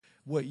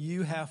what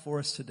you have for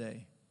us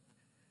today.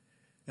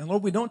 And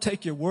Lord, we don't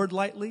take your word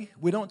lightly.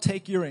 We don't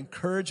take your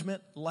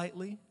encouragement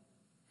lightly.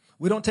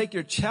 We don't take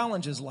your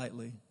challenges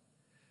lightly.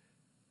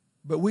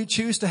 But we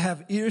choose to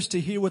have ears to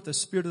hear what the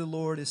Spirit of the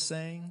Lord is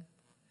saying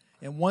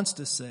and wants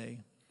to say.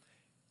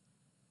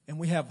 And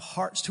we have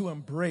hearts to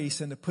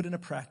embrace and to put into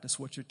practice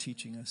what you're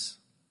teaching us.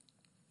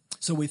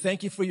 So we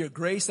thank you for your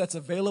grace that's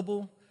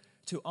available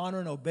to honor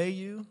and obey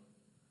you.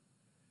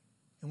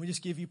 And we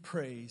just give you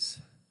praise.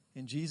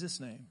 In Jesus'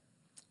 name,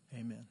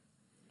 amen.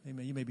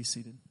 Amen. You may be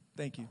seated.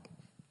 Thank you.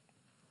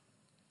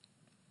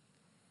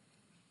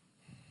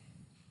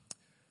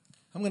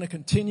 I'm going to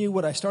continue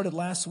what I started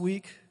last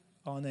week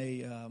on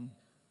a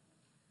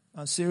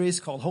series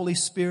called Holy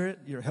Spirit,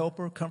 your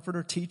helper,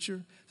 comforter,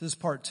 teacher. This is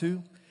part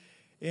 2.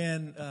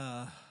 And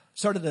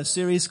started a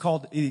series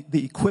called the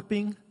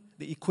Equipping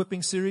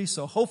series.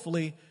 So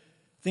hopefully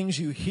things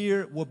you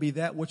hear will be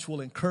that which will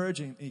encourage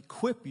and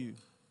equip you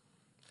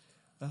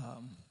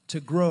to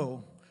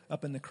grow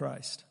up in the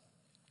Christ.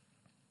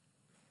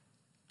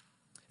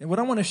 And what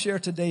I want to share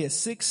today is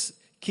 6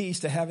 keys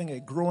to having a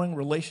growing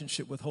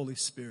relationship with Holy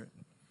Spirit.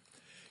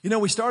 You know,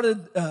 we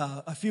started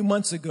a few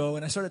months ago,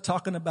 and I started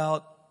talking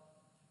about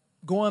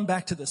going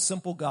back to the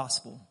simple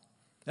gospel.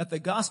 That the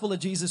gospel of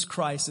Jesus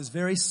Christ is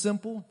very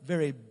simple,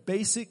 very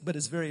basic, but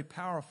it's very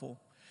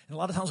powerful. And a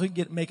lot of times we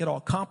make it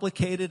all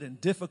complicated and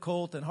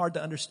difficult and hard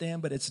to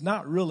understand, but it's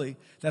not really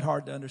that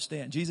hard to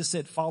understand. Jesus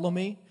said, follow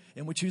me,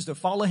 and we choose to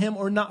follow him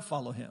or not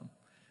follow him.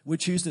 We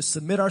choose to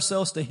submit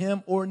ourselves to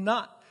him or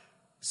not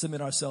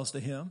submit ourselves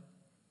to him.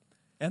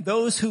 And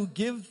those who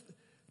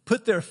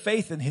put their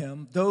faith in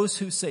him, those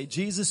who say,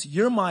 Jesus,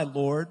 you're my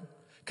Lord,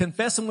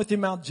 confessing with your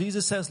mouth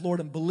Jesus as Lord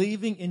and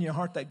believing in your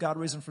heart that God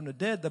raised him from the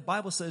dead, the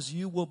Bible says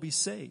you will be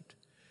saved.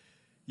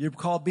 You're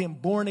called being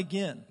born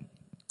again.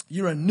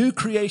 You're a new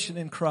creation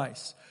in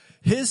Christ.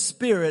 His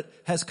Spirit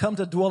has come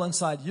to dwell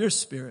inside your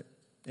spirit,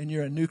 and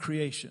you're a new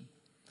creation.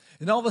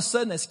 And all of a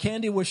sudden, as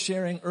Candy was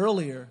sharing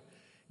earlier,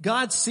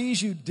 God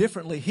sees you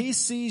differently. He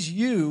sees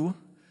you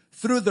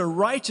through the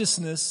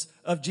righteousness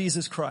of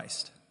Jesus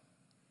Christ.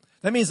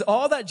 That means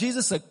all that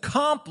Jesus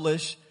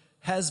accomplished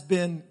has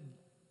been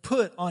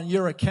put on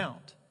your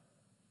account.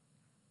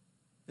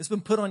 It's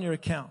been put on your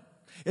account.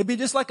 It'd be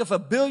just like if a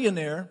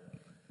billionaire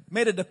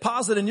made a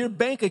deposit in your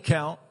bank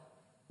account,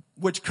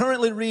 which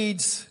currently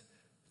reads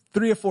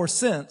 3 or 4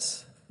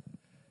 cents,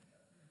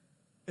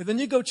 and then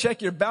you go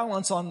check your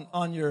balance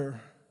on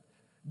your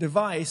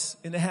device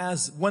and it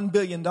has $1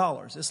 billion.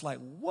 It's like,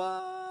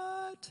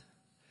 what?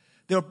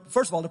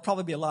 First of all, there'll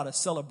probably be a lot of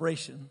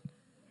celebration.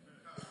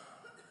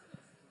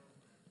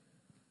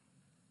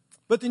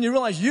 But then you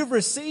realize you've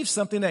received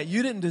something that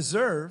you didn't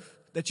deserve,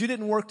 that you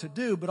didn't work to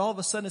do, but all of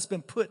a sudden it's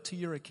been put to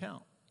your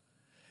account.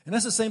 And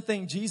that's the same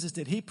thing Jesus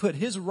did. He put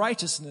his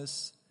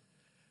righteousness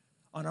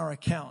on our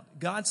account.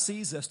 God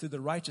sees us through the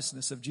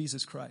righteousness of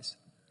Jesus Christ.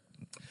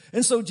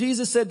 And so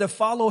Jesus said to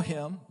follow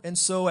him. And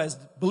so as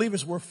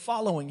believers, we're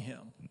following him.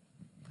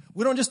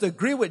 We don't just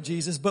agree with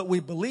Jesus, but we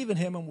believe in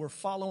him and we're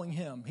following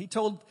him. He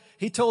told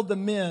the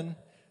men,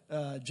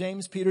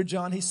 James, Peter,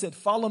 John, he said,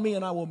 follow me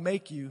and I will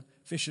make you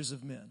fishers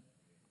of men.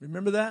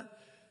 Remember that?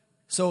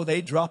 So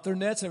they dropped their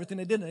nets, everything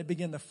they did, and they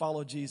began to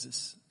follow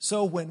Jesus.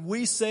 So when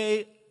we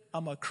say,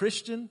 I'm a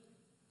Christian,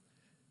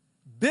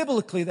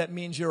 biblically that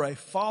means you're a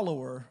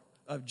follower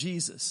of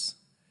Jesus.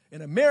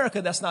 In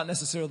America, that's not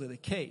necessarily the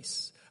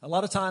case. A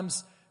lot of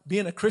times,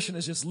 being a Christian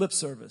is just lip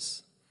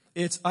service.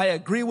 It's, I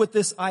agree with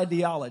this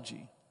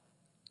ideology.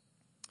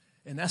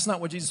 And that's not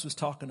what Jesus was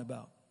talking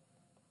about.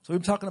 So we're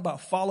talking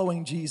about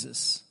following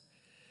Jesus.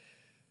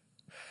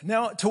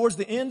 Now, towards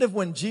the end of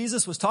when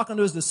Jesus was talking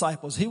to his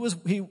disciples, he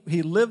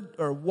lived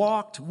or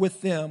walked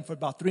with them for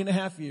about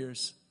 3.5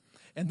 years.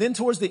 And then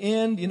towards the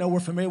end, you know,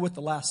 we're familiar with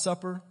the Last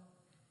Supper.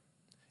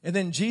 And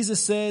then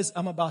Jesus says,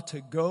 I'm about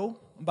to go.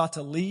 I'm about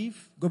to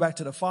leave, go back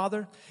to the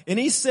Father. And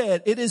he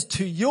said, it is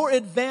to your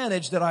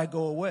advantage that I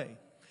go away.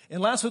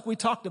 And last week we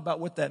talked about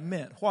what that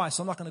meant. Why?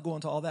 So I'm not going to go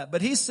into all that.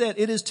 But he said,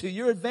 it is to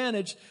your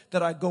advantage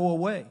that I go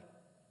away.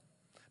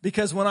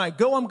 Because when I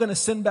go, I'm going to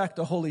send back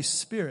the Holy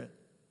Spirit.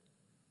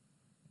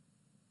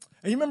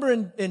 And you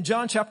remember in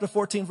John chapter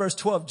 14, verse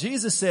 12,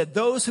 Jesus said,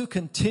 those who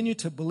continue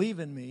to believe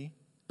in me,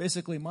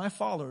 basically my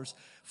followers,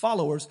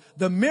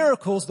 the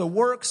miracles, the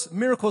works,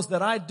 miracles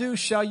that I do,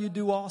 shall you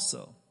do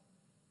also.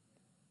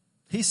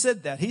 He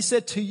said that. He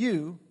said to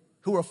you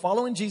who are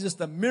following Jesus,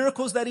 the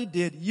miracles that he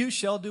did, you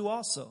shall do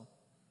also.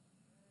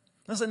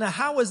 I said, now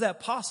how is that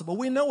possible?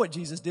 We know what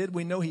Jesus did.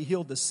 We know he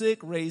healed the sick,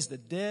 raised the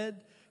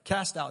dead,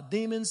 cast out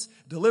demons,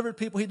 delivered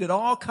people. He did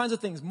all kinds of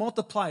things,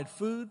 multiplied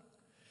food.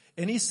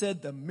 And he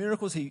said the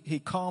miracles, he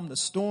calmed the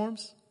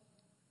storms.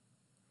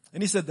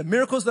 And he said, the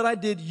miracles that I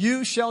did,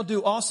 you shall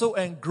do also,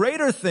 and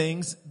greater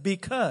things,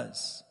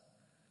 because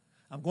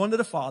I'm going to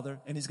the Father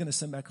and he's going to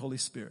send back Holy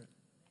Spirit.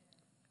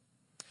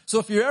 So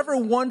if you're ever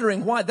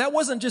wondering why, that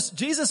wasn't just,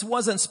 Jesus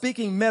wasn't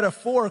speaking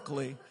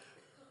metaphorically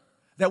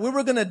that we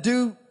were going to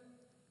do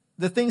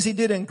the things he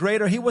did in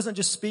greater. He wasn't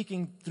just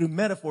speaking through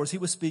metaphors. He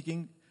was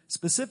speaking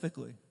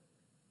specifically.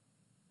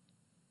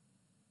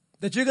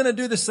 That you're going to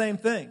do the same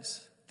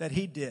things that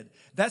he did.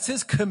 That's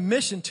his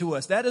commission to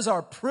us. That is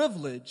our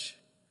privilege.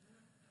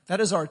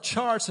 That is our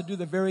charge to do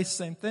the very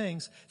same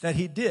things that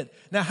he did.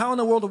 Now, how in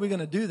the world are we going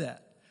to do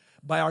that?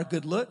 By our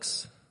good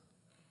looks?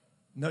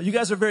 No, you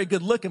guys are very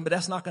good looking, but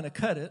that's not going to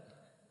cut it.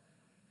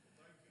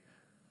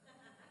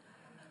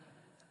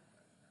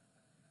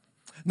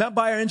 Not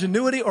by our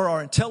ingenuity or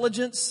our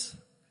intelligence,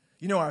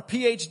 our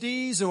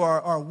PhDs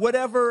or our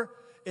whatever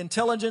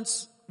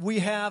intelligence we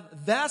have.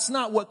 That's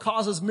not what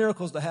causes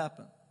miracles to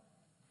happen.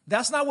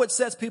 That's not what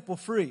sets people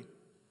free.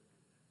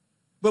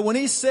 But when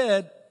he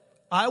said,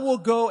 I will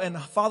go and the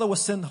Father will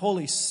send the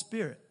Holy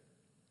Spirit,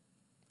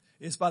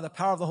 it's by the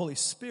power of the Holy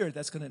Spirit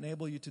that's going to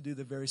enable you to do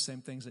the very same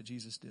things that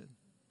Jesus did.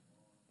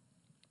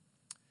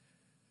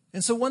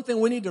 And so one thing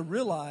we need to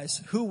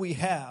realize who we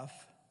have.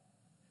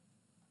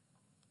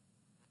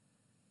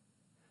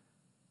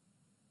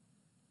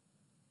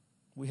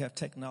 We have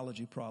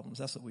technology problems.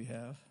 That's what we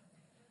have.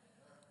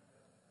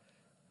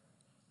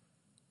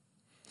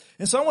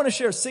 And so I want to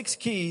share 6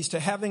 keys to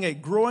having a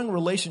growing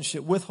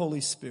relationship with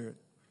Holy Spirit.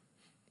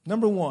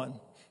 Number 1,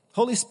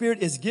 Holy Spirit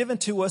is given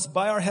to us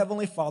by our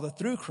Heavenly Father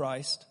through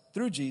Christ,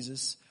 through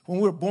Jesus, when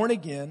we're born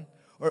again,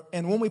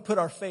 and when we put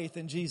our faith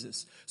in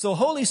Jesus. So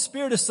Holy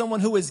Spirit is someone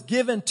who is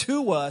given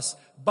to us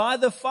by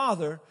the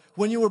Father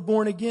when you were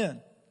born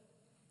again.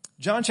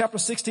 John chapter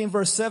 16,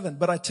 verse 7,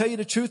 but I tell you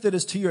the truth, it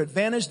is to your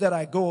advantage that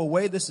I go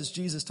away. This is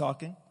Jesus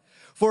talking.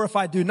 For if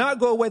I do not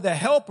go away, the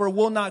Helper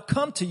will not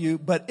come to you,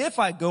 but if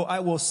I go,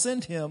 I will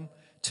send him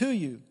to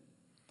you.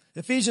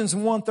 Ephesians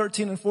 1,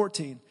 13 and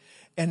 14.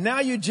 And now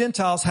you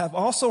Gentiles have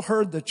also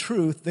heard the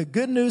truth, the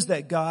good news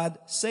that God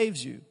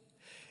saves you.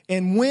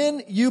 And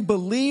when you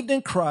believed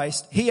in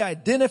Christ, he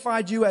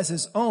identified you as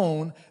his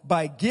own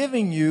by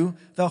giving you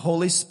the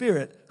Holy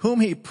Spirit, whom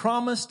he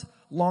promised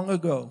long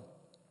ago.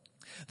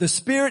 The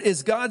Spirit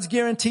is God's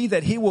guarantee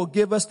that he will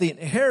give us the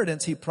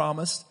inheritance he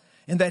promised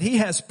and that he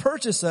has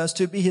purchased us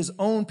to be his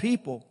own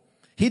people.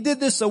 He did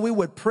this so we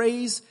would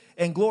praise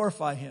and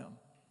glorify him.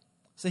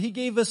 So he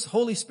gave us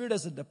Holy Spirit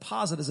as a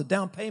deposit, as a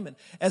down payment,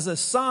 as a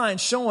sign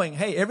showing,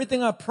 hey,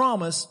 everything I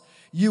promised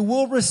you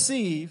will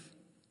receive.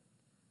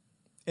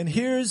 And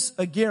here's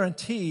a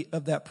guarantee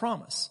of that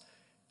promise.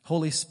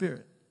 Holy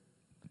Spirit.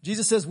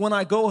 Jesus says, when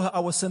I go, I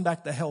will send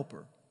back the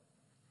Helper.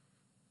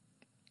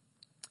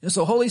 And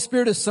so Holy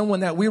Spirit is someone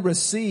that we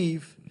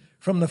receive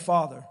from the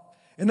Father.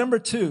 And number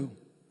 2,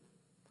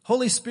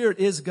 Holy Spirit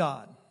is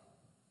God.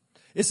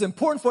 It's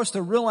important for us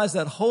to realize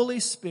that Holy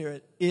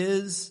Spirit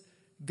is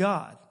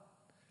God.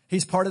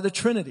 He's part of the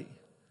Trinity,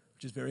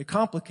 which is very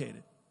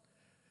complicated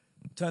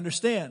to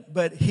understand.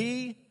 But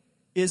he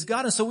is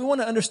God. And so we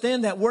want to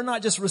understand that we're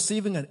not just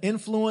receiving an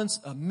influence,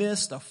 a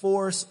mist, a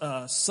force,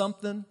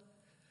 something.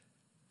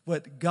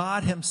 But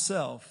God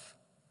himself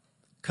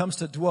comes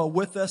to dwell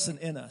with us and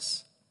in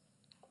us.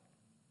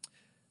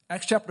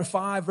 Acts chapter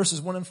 5,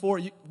 verses 1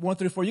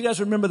 through 4. You guys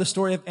remember the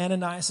story of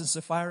Ananias and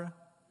Sapphira?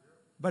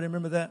 Everybody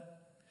remember that?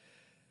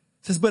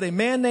 It says, but a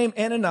man named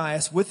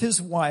Ananias with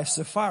his wife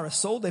Sapphira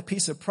sold a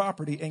piece of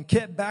property and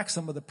kept back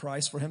some of the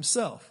price for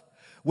himself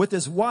with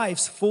his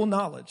wife's full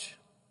knowledge.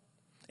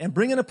 And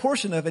bringing a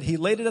portion of it, he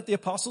laid it at the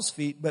apostles'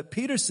 feet. But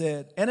Peter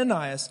said,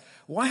 Ananias,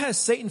 why has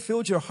Satan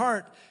filled your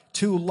heart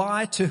to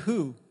lie to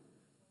who?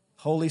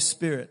 Holy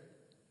Spirit.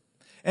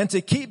 And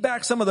to keep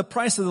back some of the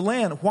price of the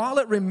land, while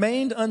it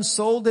remained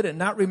unsold, did it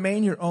not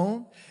remain your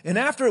own? And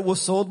after it was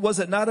sold, was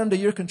it not under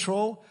your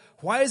control?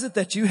 Why is it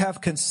that you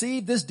have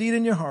conceived this deed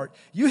in your heart?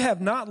 You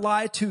have not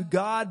lied to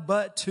God,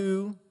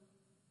 you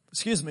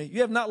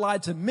have not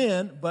lied to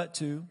men, but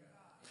to.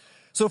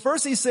 So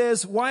first he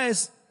says, why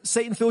has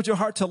Satan filled your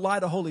heart to lie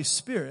to Holy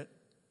Spirit?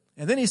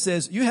 And then he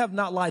says, you have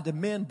not lied to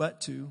men, but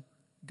to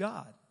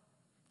God.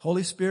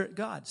 Holy Spirit,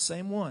 God,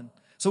 same one.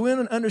 So we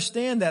want to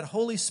understand that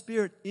Holy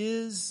Spirit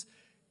is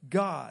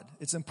God.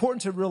 It's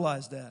important to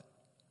realize that.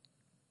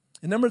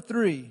 And number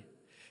 3,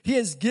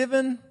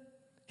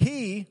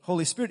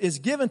 Holy Spirit, is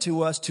given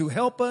to us to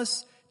help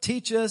us,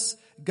 teach us,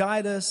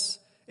 guide us,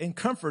 and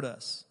comfort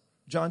us.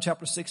 John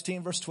chapter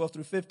 16, verse 12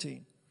 through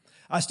 15.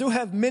 I still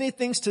have many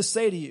things to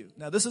say to you.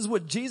 Now, this is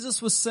what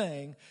Jesus was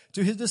saying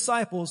to his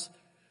disciples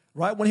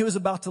right when he was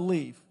about to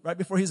leave, right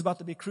before he was about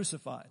to be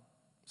crucified.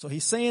 So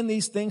he's saying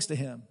these things to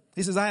him.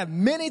 He says, I have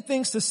many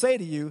things to say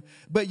to you,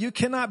 but you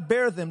cannot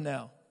bear them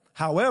now.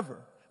 However,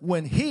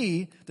 when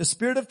he, the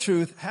Spirit of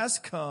truth, has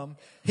come,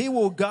 he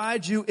will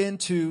guide you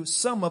into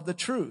some of the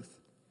truth.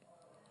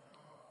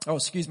 Oh,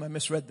 excuse me, I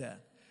misread that.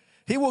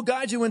 He will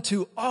guide you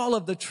into all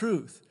of the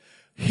truth.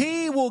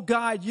 He will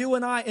guide you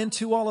and I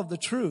into all of the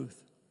truth.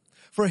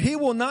 For he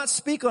will not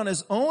speak on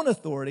his own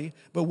authority,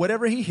 but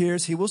whatever he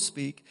hears, he will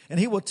speak, and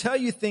he will tell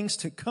you things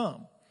to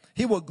come.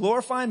 He will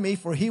glorify me,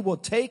 for he will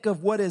take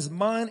of what is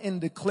mine and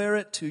declare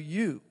it to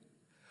you.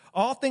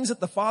 All things that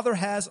the Father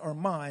has are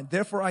mine.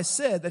 Therefore I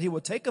said that he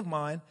will take of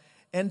mine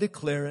and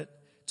declare it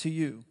to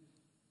you.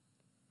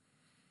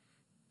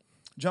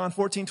 John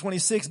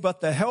 14:26,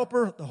 but the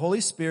Helper, the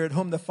Holy Spirit,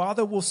 whom the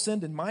Father will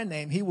send in my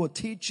name, he will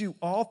teach you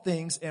all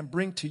things and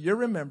bring to your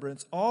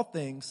remembrance all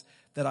things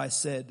that I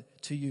said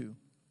to you.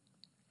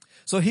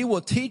 So he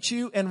will teach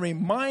you and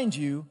remind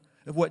you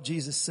of what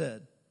Jesus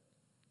said.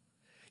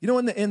 You know,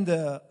 in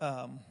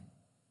the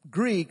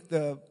Greek,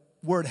 the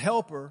word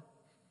helper,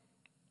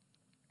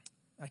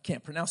 I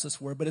can't pronounce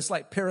this word, but it's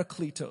like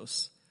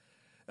parakletos.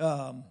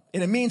 And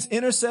it means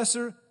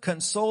intercessor,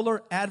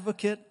 consoler,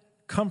 advocate,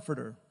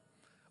 comforter.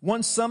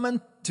 One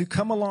summoned to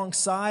come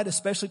alongside,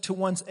 especially to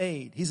one's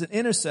aid. He's an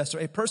intercessor,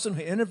 a person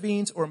who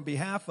intervenes on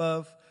behalf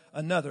of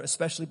another,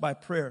 especially by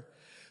prayer.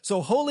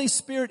 So Holy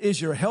Spirit is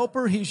your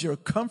helper. He's your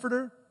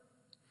comforter.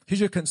 He's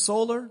your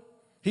consoler.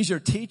 He's your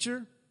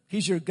teacher.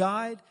 He's your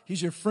guide.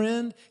 He's your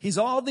friend. He's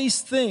all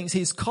these things.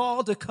 He's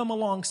called to come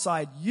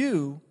alongside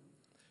you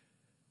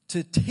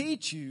to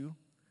teach you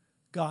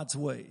God's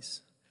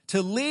ways,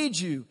 to lead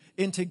you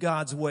into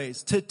God's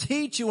ways, to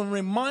teach you and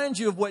remind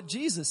you of what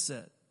Jesus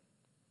said.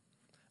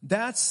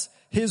 That's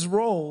his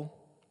role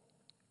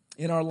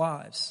in our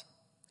lives.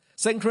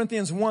 2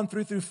 Corinthians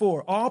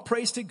 1:3-4. All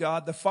praise to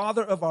God, the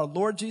Father of our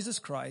Lord Jesus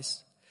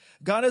Christ.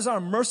 God is our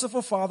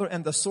merciful Father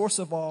and the source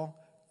of all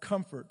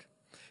comfort.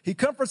 He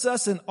comforts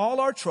us in all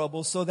our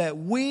troubles so that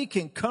we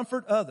can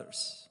comfort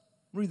others.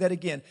 Read that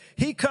again.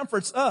 He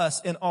comforts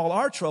us in all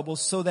our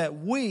troubles so that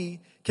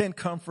we can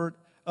comfort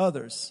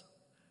others.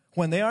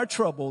 When they are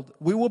troubled,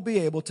 we will be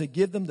able to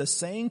give them the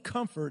same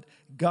comfort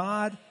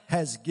God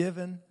has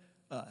given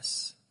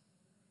us.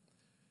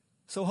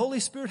 So Holy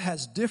Spirit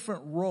has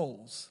different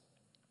roles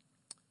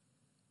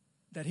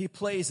that he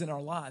plays in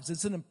our lives.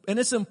 And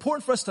it's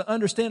important for us to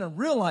understand and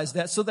realize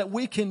that so that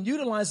we can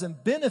utilize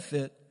and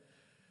benefit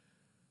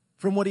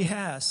from what he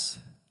has,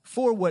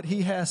 for what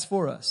he has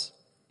for us.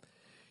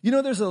 You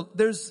know,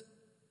 there's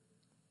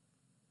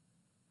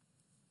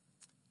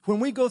when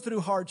we go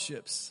through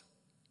hardships,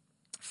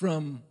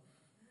 from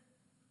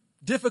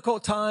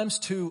difficult times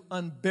to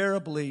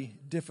unbearably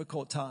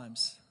difficult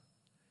times,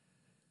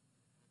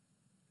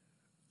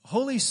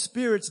 Holy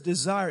Spirit's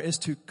desire is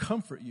to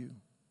comfort you.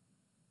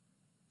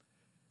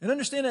 And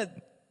understand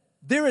that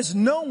there is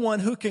no one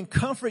who can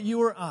comfort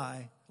you or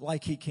I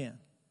like he can.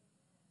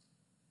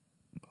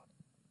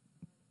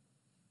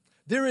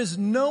 There is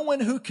no one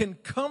who can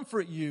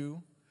comfort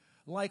you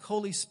like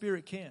Holy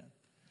Spirit can.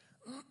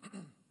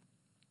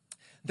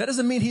 That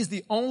doesn't mean he's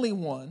the only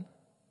one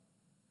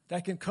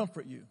that can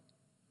comfort you.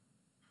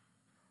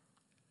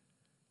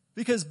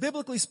 Because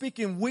biblically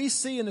speaking, we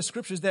see in the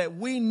scriptures that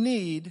we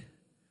need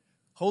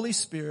Holy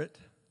Spirit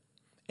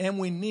and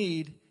we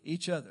need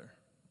each other.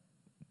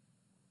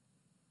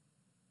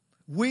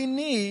 We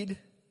need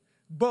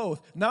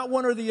both, not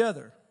one or the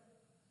other.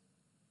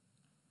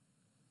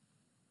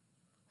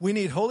 We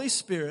need Holy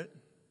Spirit,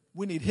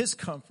 we need his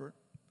comfort,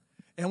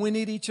 and we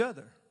need each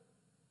other.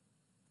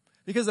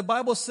 Because the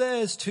Bible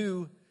says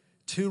to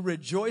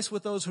rejoice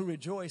with those who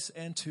rejoice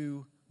and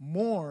to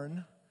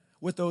mourn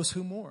with those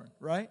who mourn,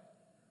 right?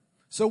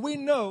 So we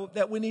know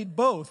that we need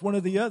both, one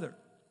or the other.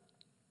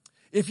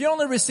 If you're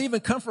only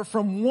receiving comfort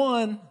from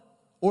one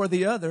or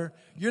the other,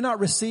 you're not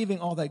receiving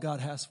all that God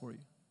has for you.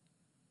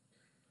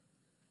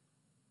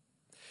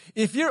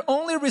 If you're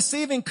only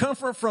receiving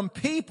comfort from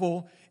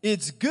people,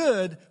 it's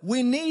good,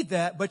 we need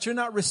that, but you're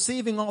not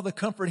receiving all the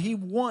comfort he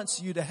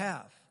wants you to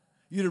have,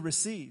 you to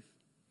receive.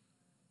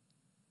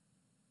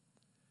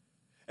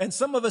 And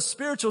some of us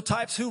spiritual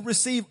types who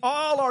receive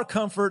all our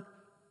comfort,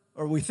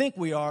 or we think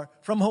we are,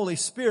 from Holy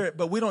Spirit,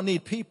 but we don't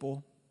need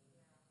people.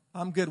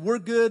 I'm good, we're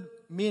good,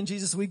 me and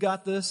Jesus, we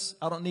got this,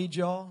 I don't need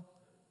y'all.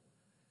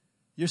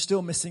 You're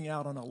still missing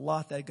out on a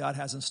lot that God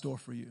has in store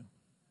for you.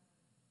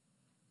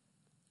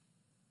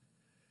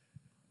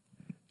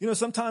 You know,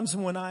 sometimes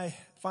when I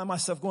find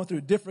myself going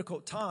through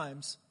difficult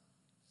times,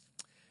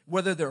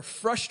 whether they're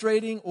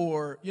frustrating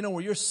or, you know,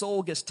 where your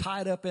soul gets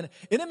tied up in it,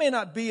 and it may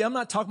not be, I'm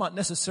not talking about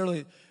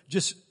necessarily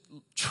just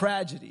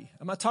tragedy.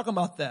 I'm not talking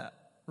about that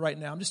right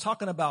now. I'm just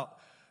talking about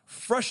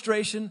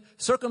frustration.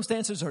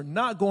 Circumstances are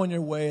not going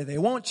your way. They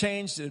won't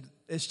change.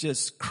 It's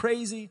just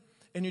crazy.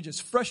 And you're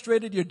just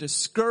frustrated. You're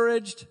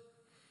discouraged.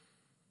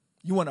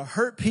 You want to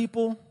hurt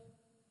people.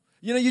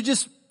 You know, you're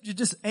just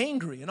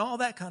angry and all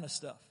that kind of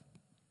stuff.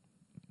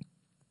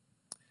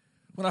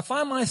 When I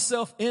find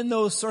myself in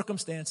those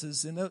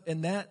circumstances,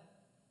 in that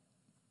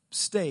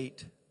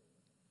state,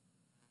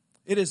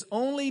 it has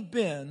only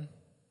been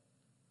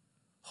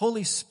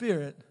Holy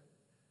Spirit.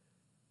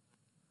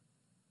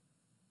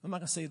 I'm not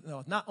going to say,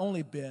 no, not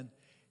only been.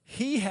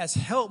 He has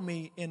helped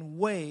me in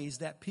ways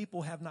that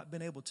people have not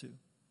been able to.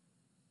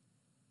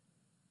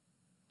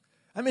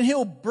 I mean,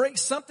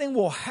 something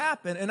will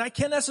happen, and I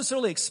can't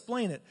necessarily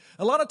explain it.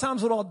 A lot of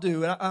times what I'll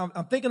do, and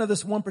I'm thinking of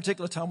this one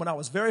particular time when I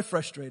was very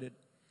frustrated.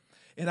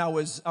 And I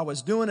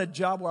was doing a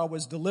job where I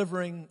was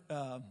delivering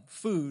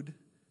food,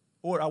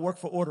 or I worked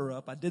for Order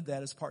Up. I did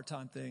that as a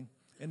part-time thing.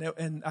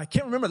 And I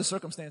can't remember the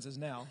circumstances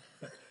now.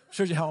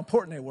 Shows you how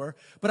important they were.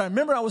 But I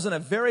remember I was in a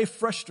very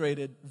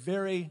frustrating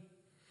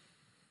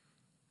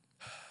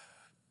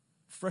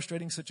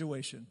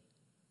situation.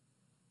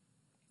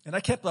 And I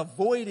kept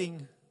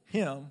avoiding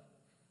him.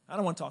 I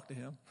don't want to talk to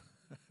him.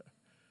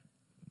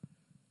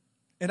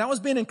 And I was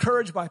being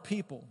encouraged by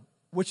people,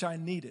 which I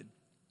needed.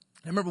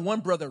 I remember one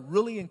brother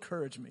really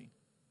encouraged me.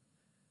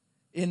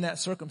 in that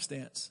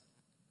circumstance.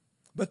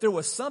 But there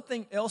was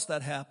something else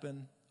that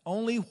happened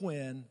only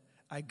when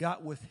I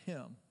got with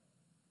him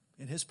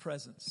in his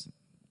presence.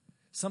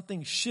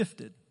 Something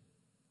shifted.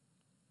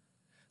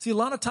 See, a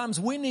lot of times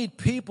we need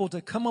people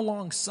to come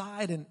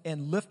alongside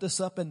and lift us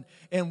up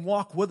and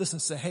walk with us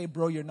and say, hey,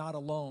 bro, you're not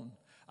alone.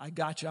 I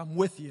got you. I'm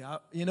with you.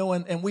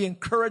 And we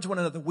encourage one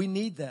another. We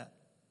need that.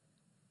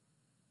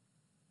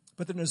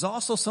 But then there's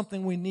also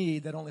something we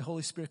need that only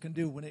Holy Spirit can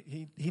do when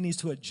he needs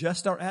to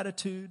adjust our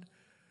attitude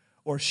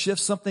or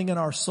shift something in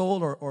our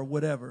soul or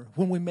whatever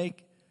when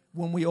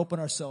we open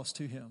ourselves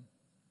to him.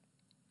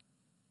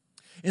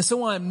 And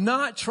so I'm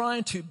not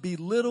trying to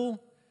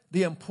belittle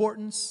the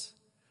importance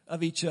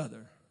of each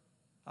other.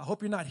 I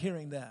hope you're not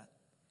hearing that.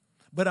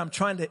 But I'm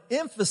trying to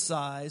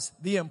emphasize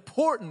the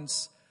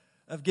importance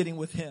of getting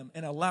with him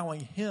and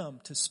allowing him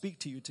to speak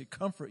to you, to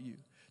comfort you,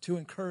 to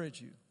encourage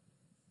you.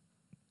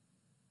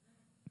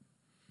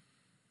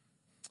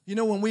 You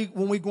know, when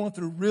we're going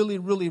through really,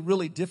 really,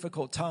 really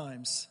difficult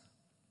times,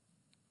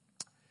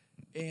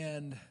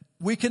 and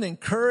we can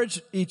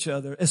encourage each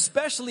other,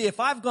 especially if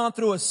I've gone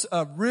through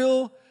a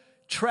real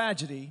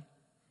tragedy,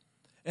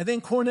 and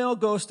then Cornell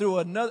goes through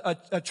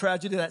a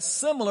tragedy that's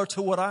similar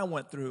to what I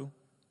went through,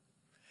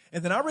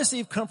 and then I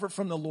receive comfort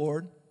from the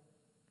Lord,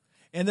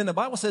 and then the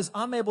Bible says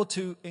I'm able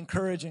to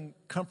encourage and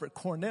comfort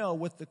Cornell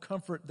with the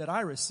comfort that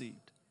I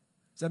received.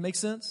 Does that make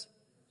sense?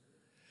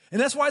 And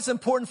that's why it's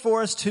important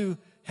for us to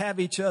have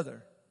each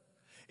other.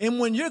 And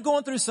when you're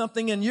going through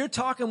something and you're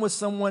talking with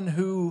someone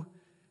who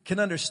can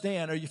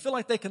understand, or you feel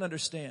like they can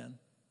understand,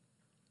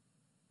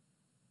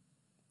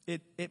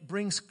 it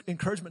brings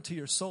encouragement to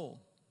your soul,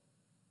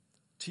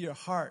 to your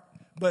heart.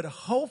 But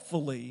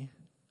hopefully,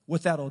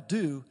 what that'll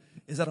do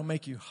is that'll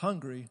make you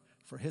hungry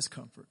for his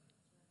comfort.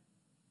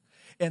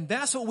 And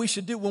that's what we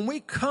should do. When we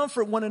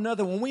comfort one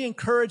another, when we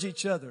encourage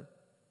each other,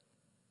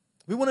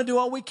 we want to do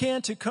all we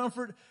can to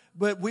comfort,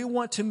 but we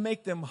want to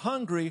make them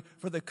hungry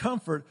for the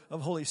comfort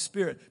of Holy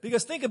Spirit.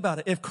 Because think about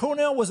it. If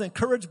Cornell was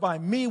encouraged by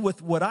me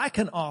with what I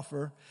can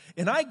offer,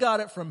 and I got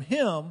it from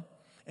him,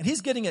 and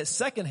he's getting it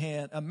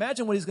secondhand,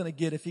 imagine what he's going to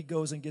get if he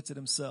goes and gets it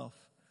himself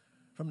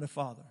from the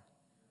Father.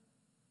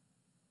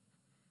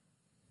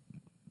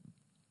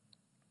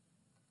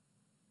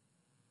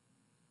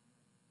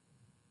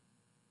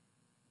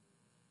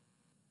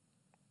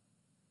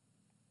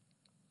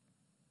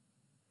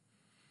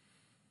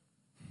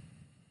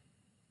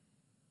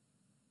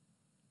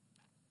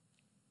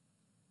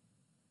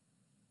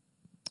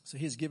 So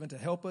he is given to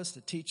help us,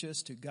 to teach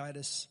us, to guide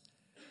us,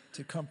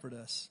 to comfort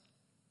us.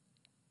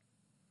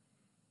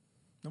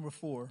 Number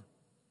 4,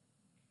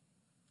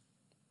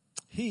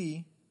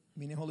 he,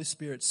 meaning Holy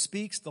Spirit,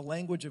 speaks the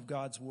language of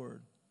God's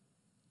word.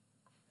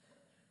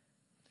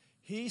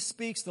 He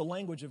speaks the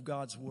language of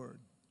God's word.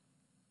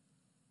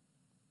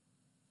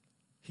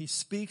 He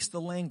speaks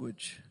the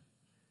language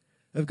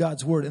of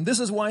God's word. And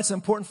this is why it's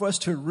important for us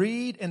to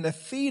read and to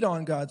feed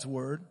on God's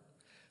word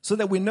so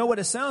that we know what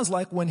it sounds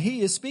like when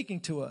he is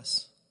speaking to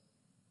us.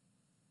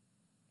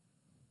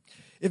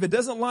 If it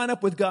doesn't line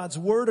up with God's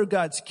word or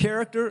God's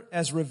character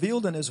as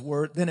revealed in his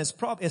word, then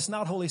it's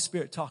not Holy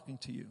Spirit talking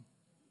to you.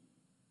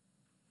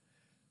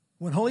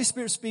 When Holy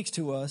Spirit speaks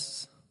to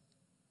us,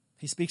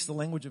 he speaks the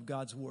language of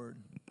God's word.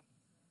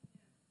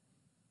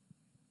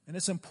 And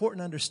it's important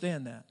to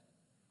understand that.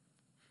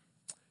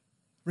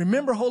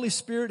 Remember, Holy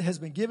Spirit has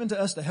been given to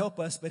us to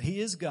help us, but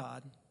he is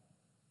God.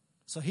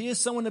 So he is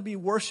someone to be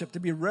worshiped, to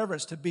be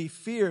reverenced, to be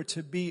feared,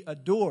 to be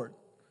adored.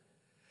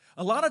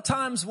 A lot of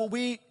times what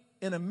we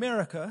in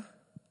America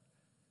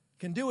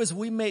can do is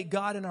we make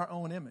God in our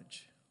own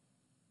image.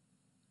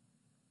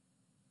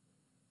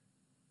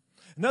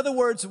 In other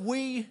words,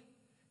 we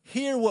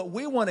hear what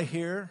we want to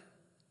hear,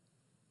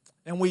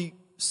 and we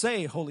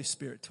say, Holy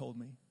Spirit told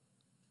me.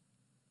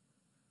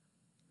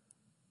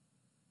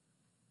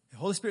 The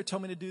Holy Spirit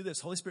told me to do this.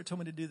 Holy Spirit told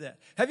me to do that.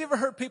 Have you ever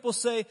heard people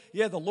say,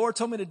 yeah, the Lord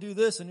told me to do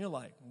this, and you're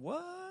like,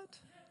 what?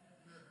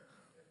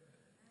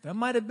 That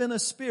might have been a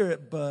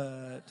spirit,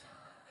 but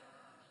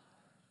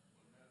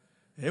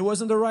it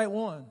wasn't the right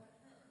one.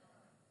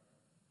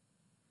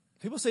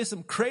 People say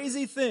some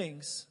crazy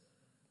things.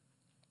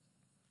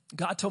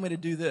 God told me to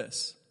do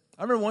this.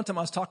 I remember one time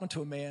I was talking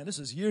to a man. This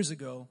was years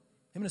ago.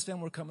 Him and his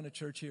family were coming to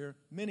church here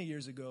many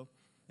years ago.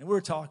 And we were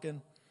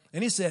talking.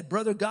 And he said,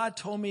 brother, God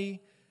told me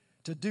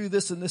to do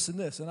this and this and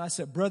this. And I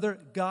said, brother,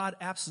 God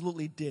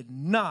absolutely did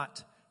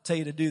not tell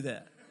you to do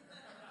that.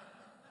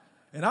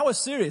 And I was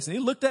serious. And he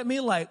looked at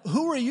me like,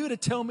 who are you to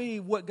tell me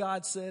what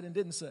God said and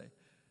didn't say?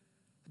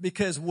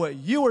 Because what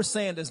you are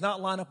saying does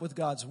not line up with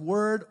God's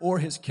word or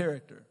his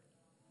character.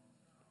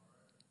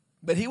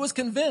 But he was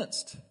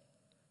convinced.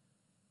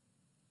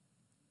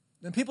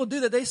 And people do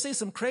that. They say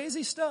some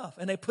crazy stuff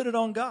and they put it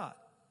on God.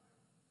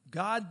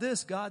 God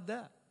this, God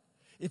that.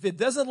 If it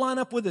doesn't line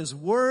up with his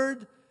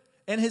word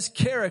and his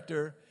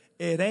character,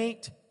 it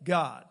ain't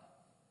God.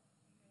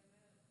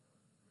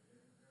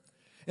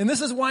 And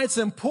this is why it's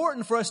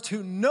important for us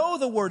to know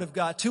the word of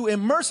God, to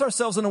immerse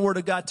ourselves in the word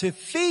of God, to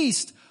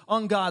feast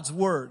on God's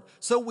word,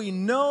 so we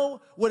know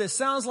what it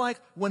sounds like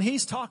when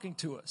he's talking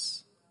to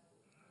us.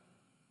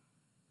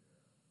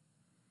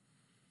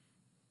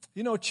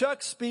 You know,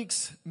 Chuck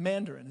speaks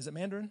Mandarin. Is it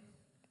Mandarin?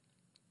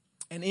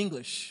 And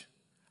English.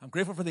 I'm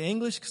grateful for the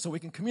English so we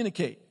can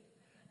communicate.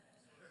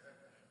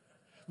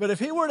 But if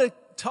he were to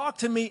talk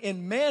to me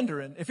in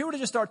Mandarin, if he were to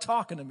just start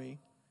talking to me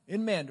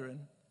in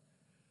Mandarin,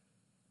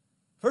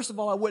 first of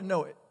all, I wouldn't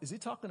know it. Is he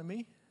talking to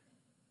me?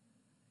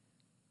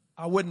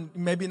 I wouldn't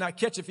maybe not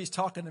catch if he's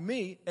talking to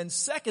me. And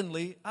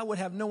secondly, I would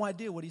have no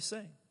idea what he's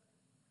saying.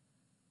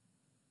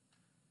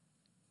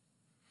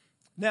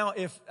 Now,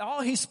 if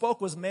all he spoke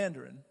was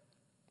Mandarin,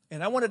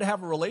 and I wanted to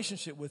have a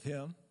relationship with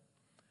him,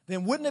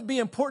 then wouldn't it be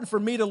important for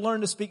me to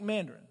learn to speak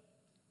Mandarin?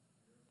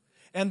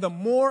 And the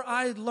more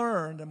I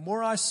learned, the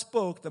more I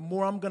spoke, the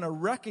more I'm going to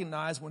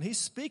recognize when he's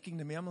speaking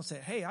to me, I'm going to say,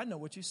 hey, I know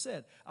what you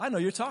said. I know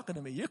you're talking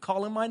to me. You're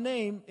calling my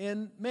name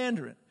in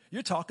Mandarin.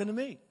 You're talking to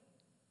me.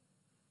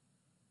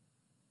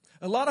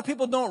 A lot of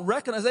people don't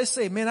recognize. They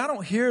say, man, I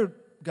don't hear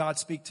God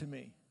speak to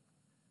me.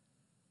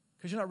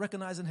 Because you're not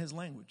recognizing his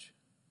language.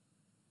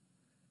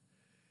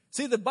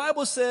 See, the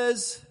Bible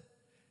says,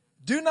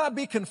 do not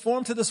be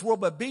conformed to this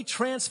world, but be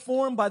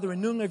transformed by the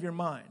renewing of your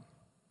mind.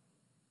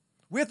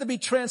 We have to be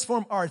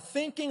transformed. Our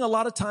thinking a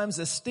lot of times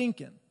is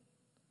stinking.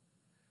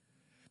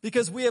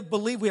 Because we have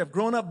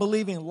grown up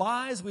believing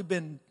lies. We've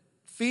been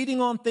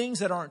feeding on things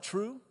that aren't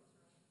true.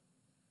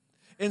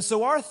 And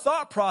so our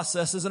thought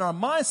processes and our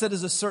mindset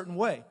is a certain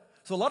way.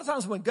 So a lot of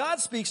times when God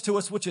speaks to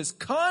us, which is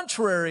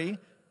contrary,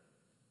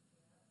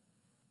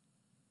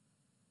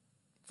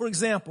 for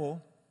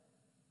example,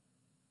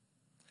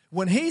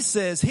 when he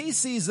says he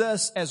sees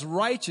us as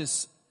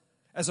righteous,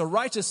 as a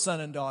righteous son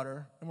and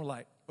daughter, and we're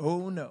like,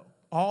 oh no,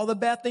 all the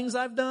bad things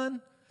I've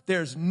done,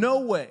 there's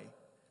no way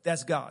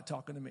that's God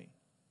talking to me.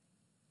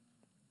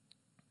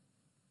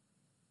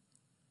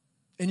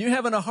 And you're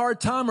having a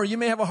hard time, or you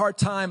may have a hard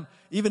time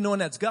even knowing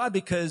that's God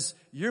because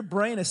your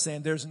brain is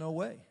saying there's no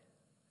way.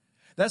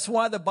 That's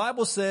why the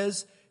Bible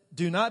says,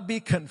 do not be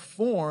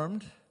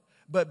conformed,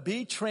 but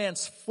be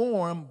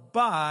transformed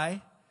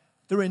by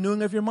the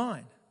renewing of your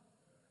mind.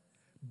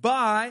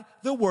 By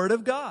the Word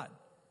of God.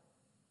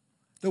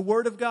 The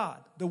Word of God.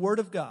 The Word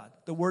of God.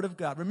 The Word of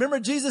God. Remember,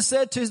 Jesus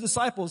said to his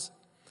disciples,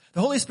 the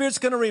Holy Spirit's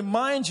going to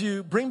remind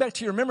you, bring back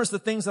to your remembrance the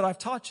things that I've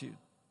taught you.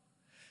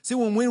 See,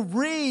 when we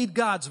read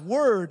God's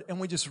Word and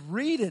we just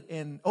read it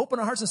and open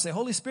our hearts and say,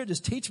 Holy Spirit,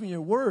 just teach me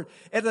your Word.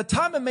 At the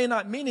time, it may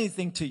not mean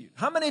anything to you.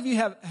 How many of you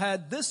have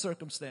had this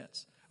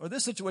circumstance or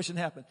this situation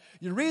happen?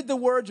 You read the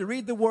Word,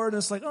 and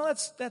it's like, oh,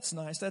 that's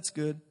nice, that's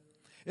good.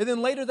 And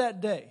then later that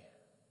day,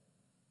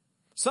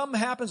 something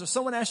happens or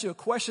someone asks you a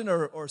question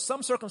or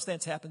some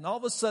circumstance happens. And all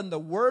of a sudden, the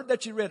Word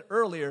that you read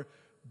earlier,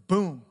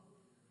 boom,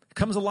 it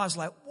comes alive. It's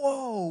like,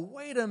 whoa,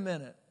 wait a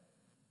minute.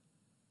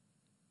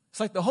 It's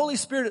like the Holy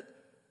Spirit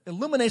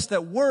illuminates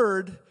that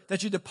word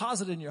that you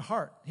deposited in your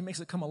heart. He makes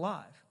it come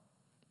alive.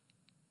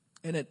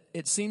 And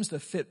it seems to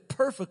fit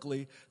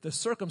perfectly the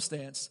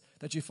circumstance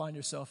that you find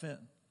yourself in.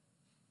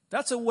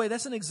 That's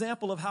an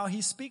example of how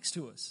he speaks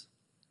to us.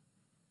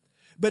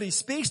 But he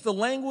speaks the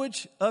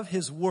language of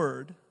his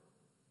word.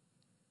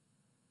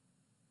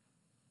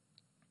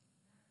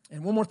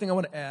 And one more thing I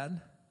want to add.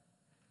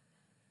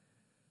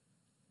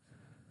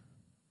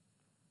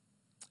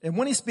 And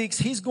when he speaks,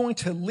 he's going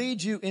to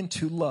lead you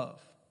into love.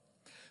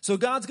 So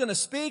God's going to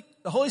speak,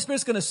 the Holy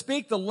Spirit's going to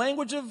speak the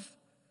language of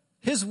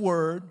his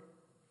word,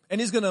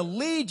 and he's going to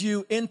lead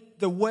you in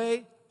the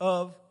way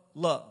of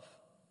love.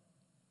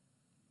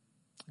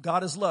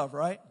 God is love,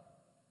 right?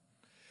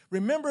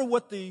 Remember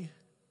what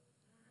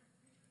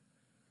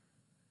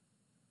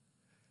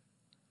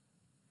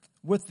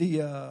let's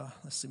see,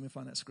 let me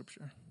find that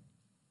scripture.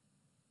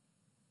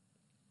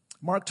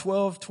 Mark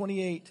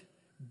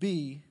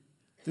 12:28b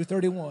through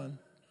 31.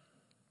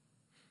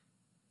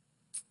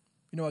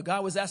 You know, a guy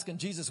was asking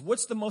Jesus,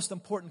 what's the most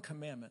important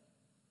commandment?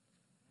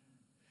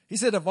 He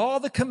said, of all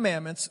the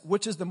commandments,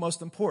 which is the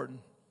most important?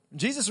 And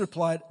Jesus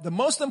replied, the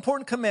most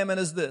important commandment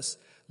is this.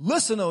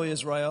 Listen, O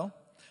Israel,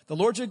 the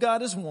Lord your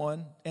God is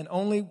one and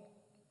only,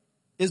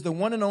 is the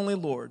one and only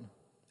Lord.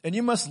 And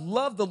you must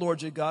love the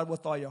Lord your God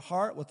with all your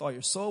heart, with all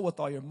your soul, with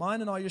all your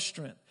mind, and all your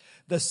strength.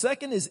 The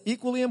second is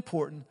equally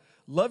important.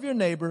 Love your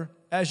neighbor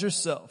as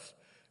yourself.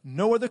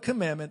 No other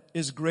commandment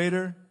is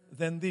greater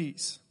than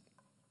these.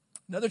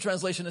 Another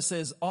translation that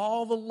says,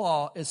 all the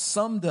law is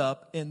summed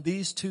up in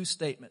these two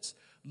statements.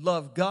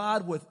 Love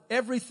God with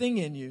everything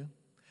in you,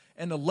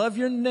 and to love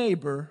your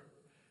neighbor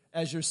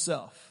as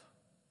yourself.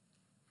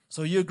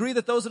 So you agree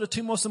that those are the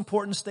two most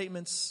important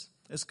statements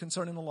as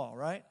concerning the law,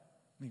 right?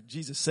 I mean,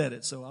 Jesus said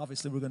it, so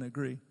obviously we're going to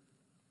agree.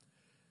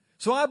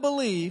 So I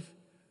believe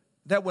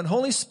that when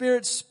Holy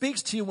Spirit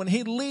speaks to you, when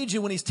he leads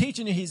you, when he's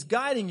teaching you, he's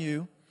guiding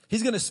you,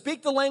 he's going to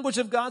speak the language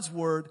of God's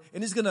word,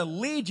 and he's going to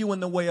lead you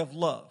in the way of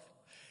love.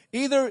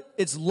 Either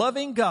it's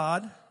loving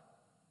God,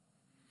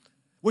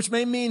 which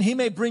may mean he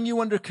may bring you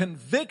under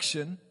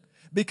conviction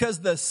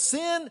because the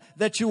sin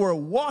that you are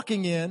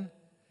walking in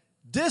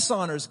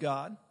dishonors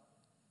God.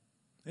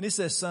 And he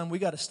says, son, we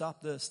got to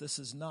stop this. This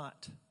is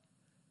not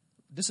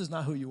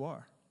who you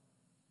are.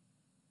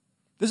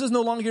 This is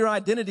no longer your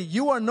identity.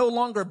 You are no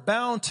longer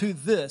bound to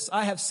this.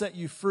 I have set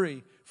you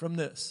free from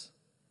this.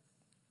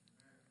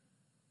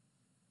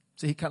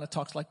 See, he kind of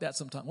talks like that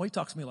sometimes. Well, he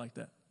talks to me like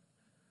that.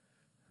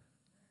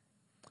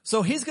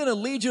 So he's going to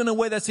lead you in a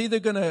way that's either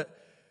going to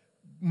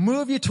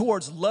move you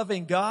towards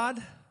loving God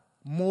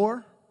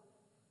more,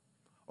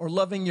 or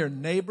loving your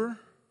neighbor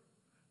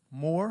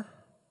more,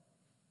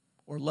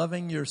 or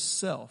loving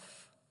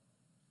yourself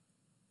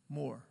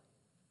more.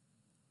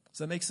 Does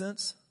that make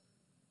sense?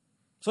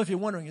 So if you're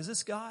wondering, is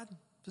this God?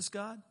 Is this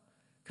God?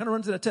 Kind of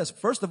run to that test.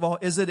 First of all,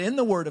 is it in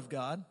the Word of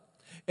God?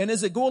 And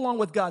does it go along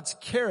with God's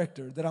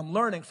character that I'm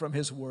learning from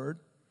His Word?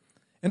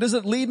 And does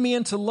it lead me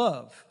into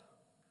love?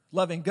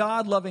 Loving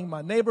God, loving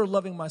my neighbor,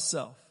 loving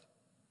myself.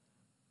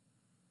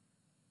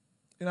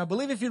 And I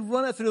believe if you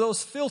run it through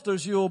those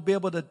filters, you'll be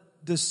able to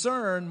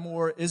discern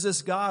more, is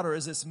this God or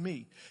is this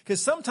me?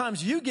 Because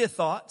sometimes you get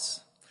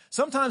thoughts.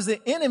 Sometimes the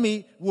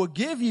enemy will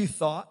give you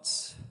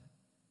thoughts.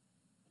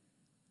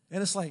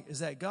 And it's like, is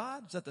that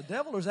God? Is that the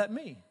devil or is that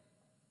me?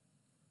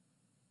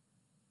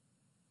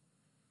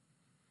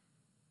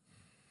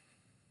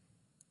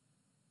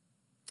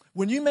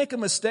 When you make a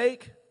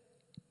mistake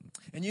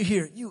and you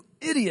hear, you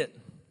idiot,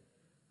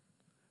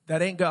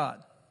 that ain't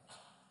God.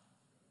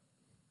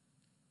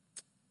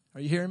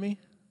 Are you hearing me?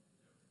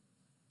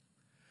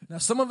 Now,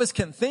 some of us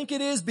can think it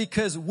is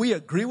because we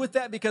agree with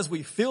that, because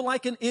we feel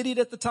like an idiot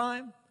at the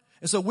time.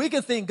 And so we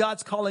can think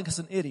God's calling us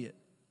an idiot.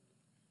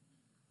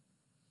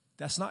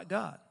 That's not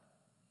God.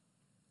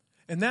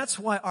 And that's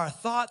why our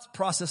thought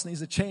process needs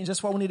to change.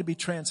 That's why we need to be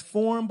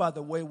transformed by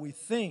the way we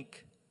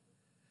think,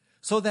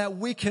 so that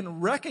we can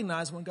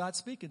recognize when God's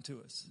speaking to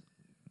us.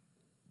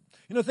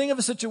 You know, think of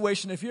a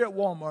situation, if you're at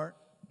Walmart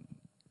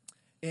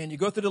and you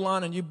go through the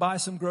line and you buy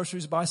some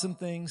groceries, buy some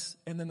things,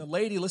 and then the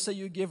lady, let's say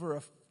you give her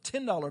a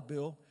 $10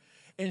 bill,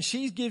 and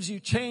she gives you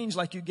change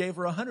like you gave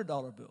her a $100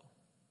 bill.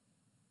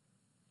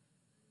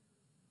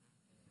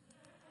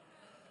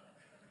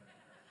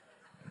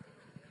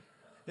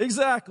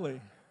 Exactly.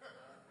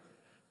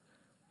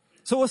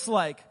 So it's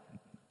like,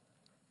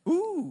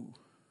 ooh.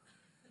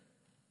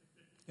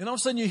 And all of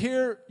a sudden you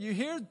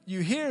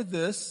hear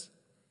this.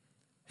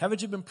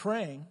 Haven't you been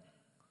praying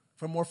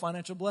for more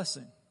financial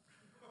blessing?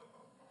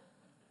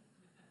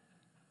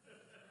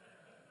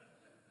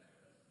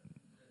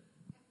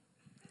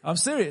 I'm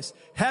serious.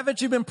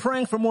 Haven't you been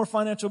praying for more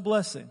financial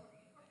blessing?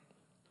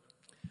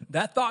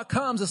 That thought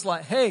comes. It's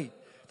like, hey,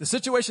 the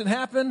situation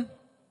happened.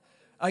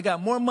 I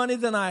got more money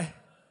than I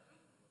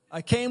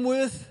came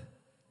with.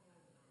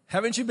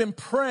 Haven't you been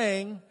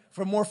praying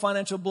for more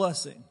financial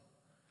blessing?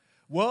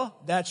 Well,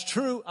 that's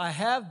true. I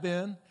have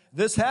been.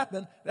 This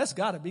happened. That's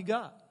got to be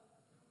God.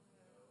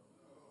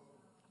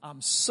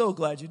 I'm so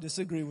glad you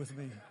disagree with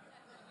me.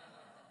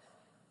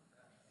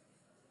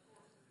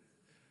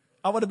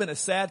 I would have been a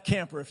sad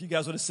camper if you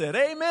guys would have said,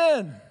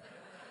 amen.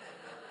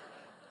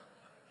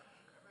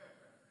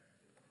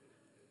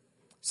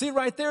 See,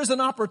 right there's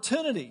an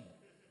opportunity.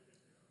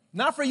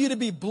 Not for you to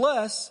be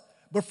blessed,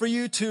 but for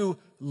you to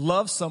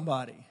love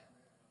somebody.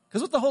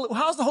 Because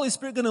how's the Holy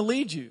Spirit going to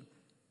lead you?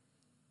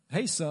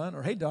 Hey, son,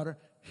 or hey, daughter,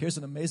 here's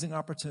an amazing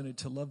opportunity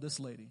to love this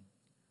lady.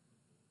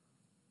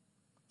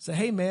 Say,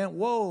 hey, man,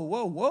 whoa.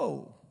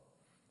 Whoa,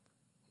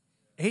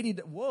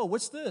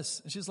 what's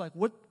this? And she's like,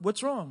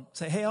 what's wrong?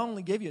 Say, hey, I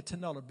only gave you a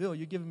 $10 bill.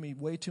 You're giving me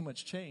way too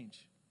much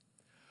change.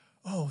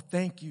 Oh,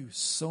 thank you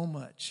so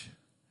much.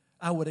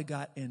 I would have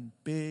got in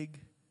big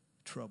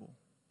trouble.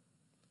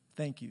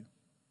 Thank you.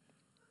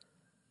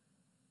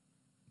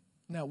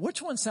 Now,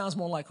 which one sounds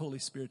more like Holy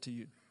Spirit to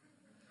you?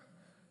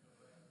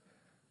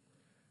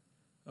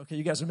 Okay,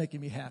 you guys are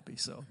making me happy,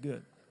 so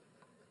good.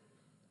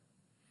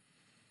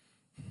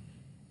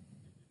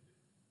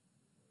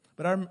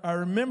 But I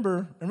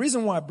remember, and the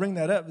reason why I bring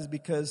that up is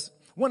because,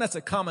 one, that's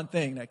a common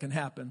thing that can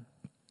happen.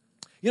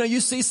 You know, you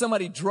see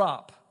somebody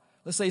drop.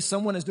 Let's say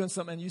someone is doing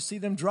something and you see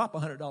them drop a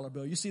 $100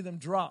 bill. You see them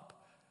drop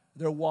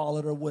their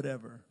wallet or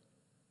whatever.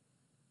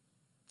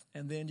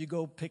 And then you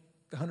go pick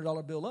the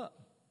 $100 bill up.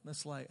 And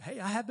it's like,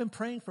 hey, I have been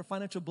praying for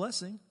financial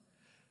blessing.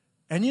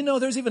 And you know,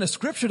 there's even a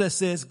scripture that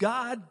says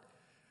God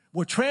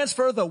will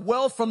transfer the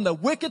wealth from the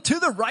wicked to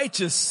the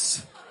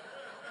righteous.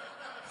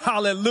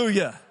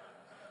 Hallelujah.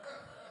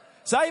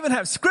 So I even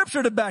have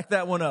scripture to back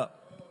that one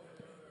up.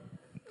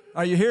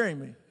 Are you hearing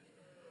me?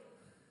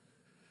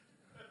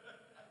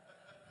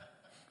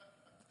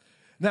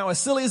 Now, as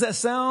silly as that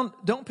sounds,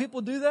 don't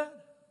people do that?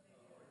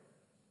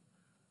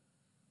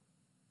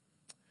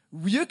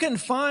 You can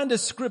find a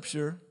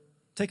scripture,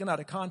 taken out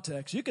of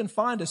context, you can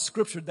find a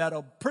scripture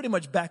that'll pretty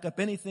much back up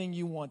anything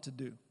you want to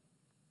do.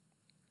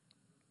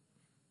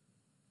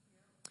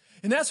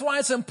 And that's why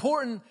it's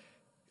important.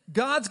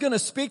 God's going to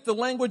speak the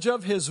language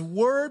of His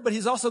word, but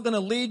He's also going to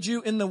lead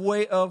you in the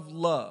way of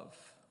love.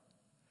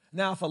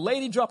 Now, if a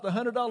lady dropped a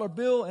 $100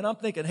 bill and I'm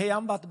thinking, hey,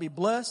 I'm about to be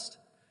blessed,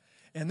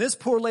 and this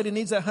poor lady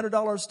needs that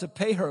 $100 to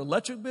pay her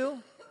electric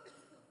bill,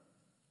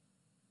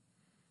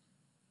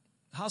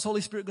 how's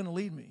Holy Spirit going to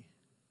lead me?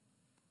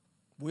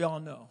 We all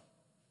know.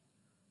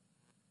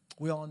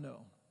 We all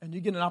know. And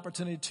you get an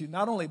opportunity to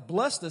not only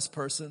bless this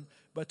person,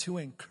 but to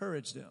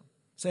encourage them.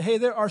 Say, hey,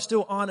 there are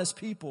still honest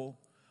people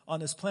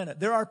on this planet.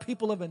 There are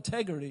people of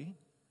integrity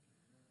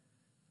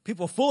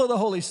People full of the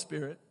Holy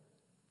Spirit,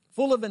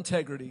 full of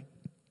integrity,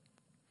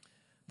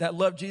 that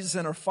love Jesus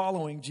and are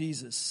following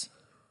Jesus.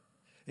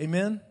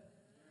 Amen?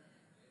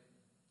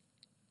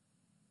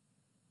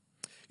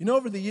 You know,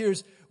 over the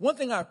years, one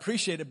thing I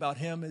appreciate about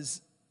him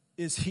is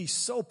he's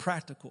so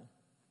practical.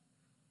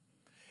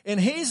 And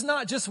he's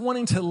not just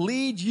wanting to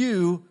lead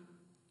you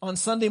on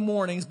Sunday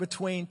mornings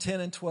between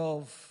 10 and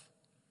 12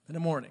 in the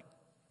morning.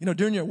 You know,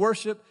 during your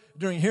worship,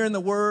 during hearing the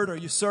word, or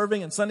you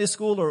serving in Sunday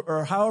school,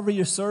 or however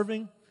you're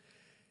serving.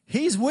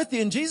 He's with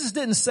you. And Jesus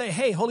didn't say,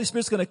 hey, Holy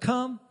Spirit's going to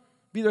come,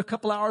 be there a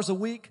couple hours a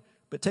week,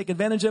 but take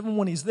advantage of him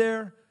when he's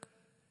there.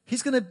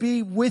 He's going to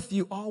be with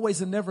you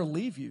always and never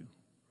leave you.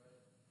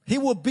 He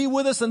will be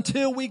with us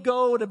until we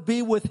go to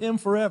be with him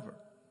forever.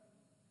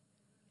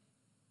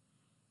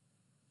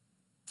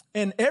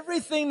 And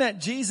everything that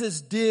Jesus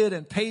did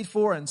and paid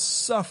for and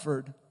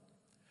suffered,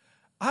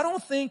 I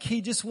don't think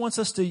he just wants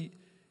us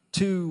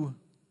to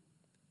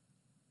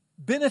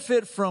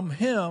benefit from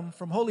him,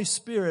 from Holy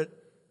Spirit,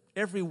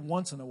 every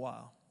once in a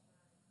while.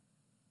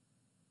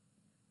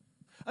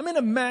 I mean,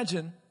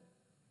 imagine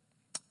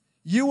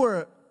you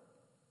were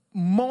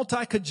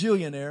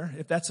multi-cajillionaire,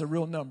 if that's a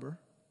real number,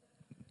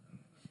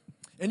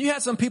 and you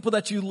had some people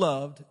that you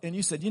loved, and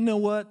you said, you know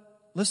what?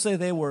 Let's say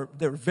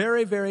they're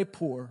very, very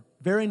poor,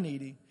 very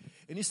needy,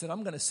 and you said,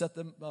 I'm going to set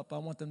them up. I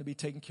want them to be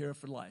taken care of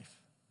for life.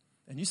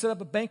 And you set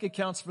up a bank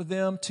accounts for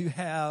them to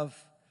have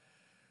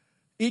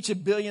each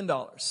 $1 billion,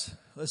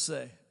 let's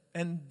say,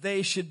 and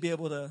they should be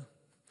able to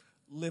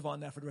live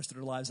on that for the rest of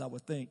their lives, I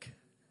would think.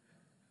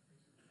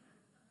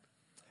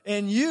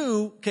 And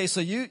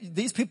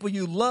these people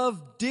you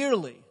love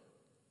dearly.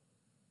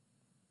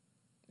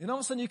 And all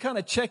of a sudden you kind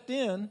of checked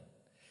in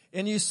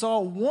and you saw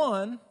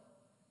one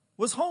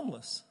was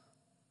homeless.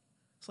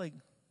 It's like,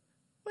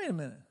 wait a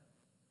minute.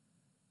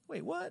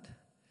 Wait, what?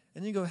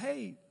 And you go,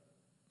 hey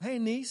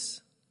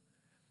niece,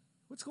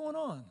 what's going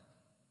on?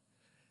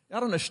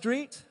 Out on the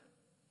street?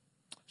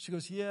 She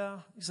goes, yeah.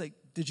 He's like,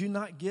 did you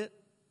not get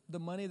the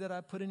money that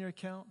I put in your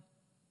account?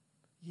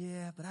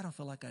 Yeah, but I don't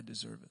feel like I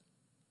deserve it.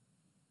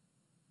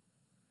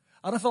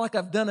 I don't feel like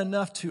I've done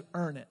enough to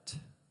earn it.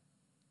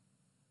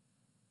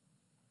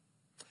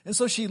 And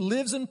so she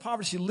lives in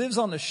poverty. She lives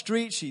on the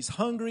street. She's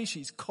hungry.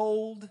 She's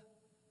cold.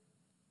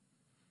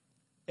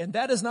 And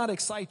that does not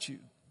excite you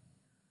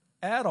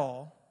at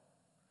all,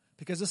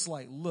 because it's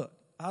like, look,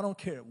 I don't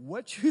care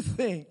what you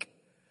think.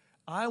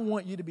 I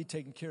want you to be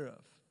taken care of.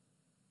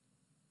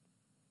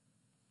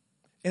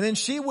 And then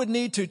she would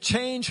need to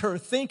change her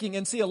thinking.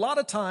 And see, a lot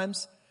of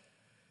times,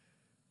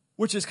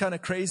 which is kind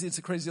of crazy, it's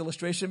a crazy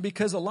illustration,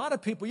 because a lot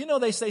of people, you know,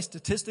 they say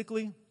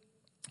statistically,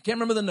 can't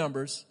remember the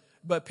numbers,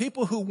 but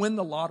people who win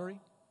the lottery,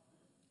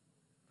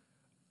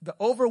 the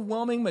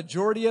overwhelming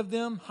majority of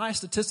them, high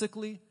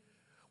statistically,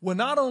 will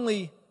not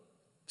only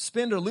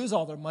spend or lose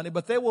all their money,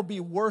 but they will be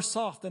worse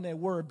off than they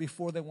were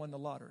before they won the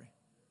lottery.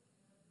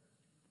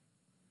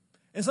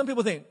 And some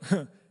people think,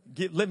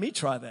 let me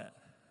try that.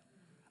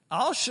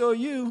 I'll show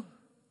you.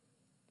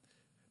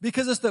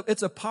 Because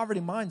it's a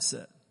poverty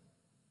mindset.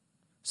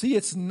 See,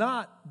 it's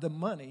not the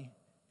money,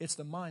 it's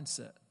the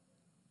mindset.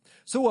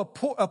 So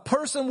a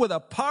person with a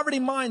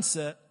poverty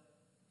mindset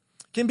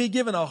can be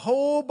given a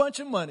whole bunch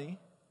of money,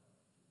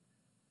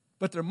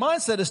 but their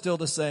mindset is still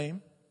the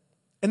same,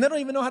 and they don't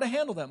even know how to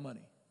handle that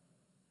money.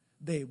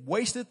 They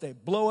waste it, they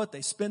blow it,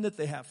 they spend it,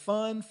 they have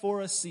fun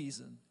for a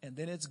season, and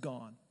then it's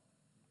gone.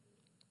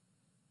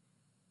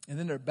 And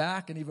then they're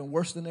back and even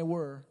worse than they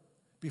were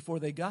before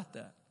they got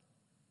that.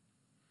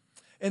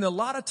 And a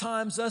lot of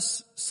times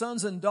us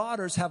sons and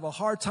daughters have a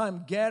hard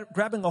time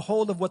grabbing a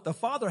hold of what the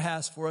Father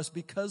has for us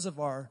because of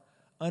our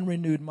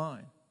unrenewed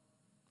mind,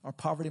 our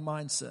poverty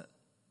mindset.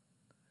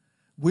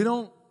 We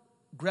don't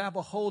grab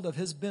a hold of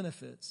his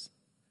benefits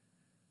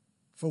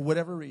for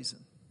whatever reason,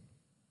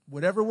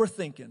 whatever we're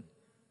thinking.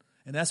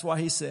 And that's why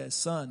he says,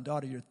 son,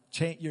 daughter,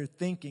 your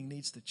thinking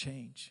needs to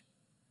change.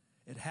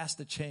 It has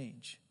to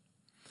change.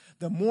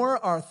 The more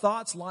our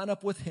thoughts line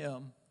up with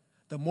him,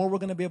 the more we're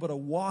going to be able to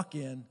walk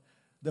in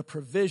the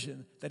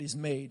provision that he's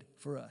made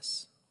for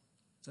us.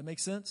 Does that make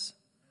sense?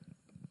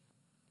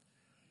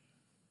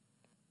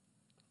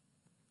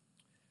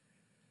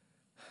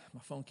 My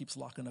phone keeps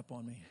locking up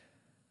on me.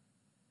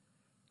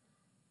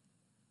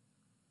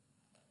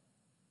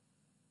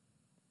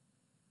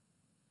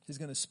 He's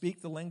going to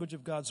speak the language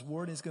of God's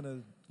word. He's going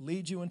to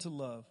lead you into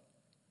love.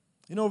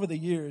 You know, over the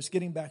years,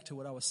 getting back to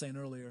what I was saying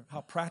earlier, how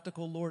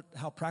practical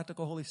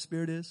Holy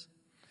Spirit is.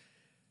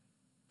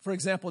 For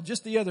example,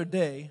 just the other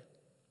day,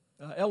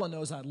 Ella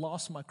knows I'd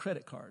lost my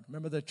credit card.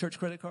 Remember the church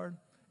credit card?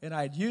 And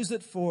I had used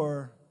it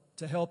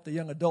to help the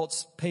young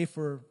adults pay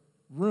for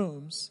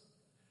rooms,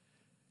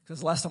 because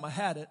the last time I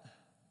had it,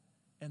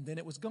 and then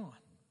it was gone.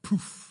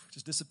 Poof,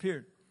 just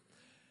disappeared.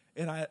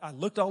 And I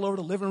looked all over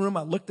the living room.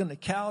 I looked in the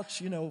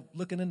couch,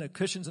 looking in the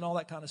cushions and all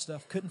that kind of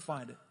stuff. Couldn't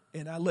find it.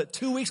 And I let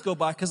 2 weeks go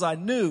by because I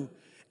knew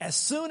as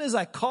soon as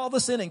I call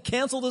this in and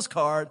cancel this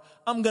card,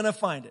 I'm going to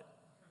find it.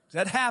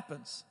 That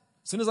happens.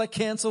 As soon as I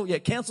cancel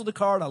the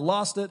card, I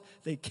lost it.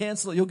 They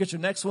cancel it. You'll get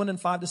your next one in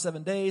 5 to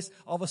 7 days.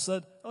 All of a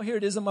sudden, here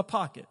it is in my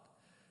pocket.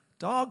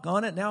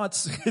 doggone it, now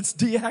it's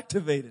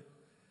deactivated.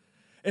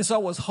 And so I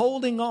was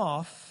holding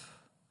off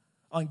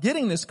on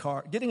getting this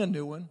car, getting a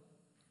new one,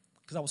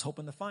 because I was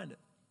hoping to find it.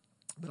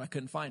 But I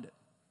couldn't find it.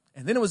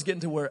 And then it was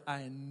getting to where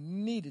I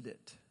needed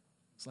it.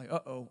 It's like,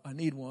 I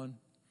need one.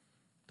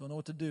 Don't know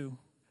what to do.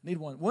 Need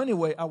one. Well,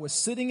 anyway, I was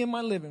sitting in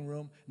my living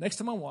room next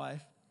to my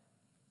wife,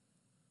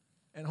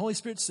 and the Holy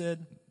Spirit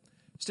said,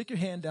 stick your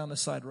hand down the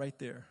side right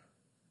there.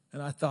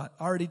 And I thought,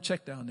 I already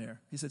checked down there.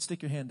 He said,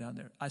 stick your hand down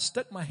there. I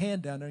stuck my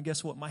hand down there, and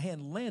guess what? My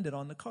hand landed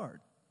on the card.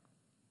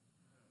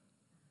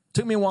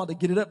 Took me a while to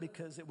get it up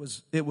because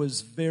it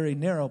was very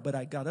narrow, but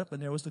I got up,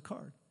 and there was the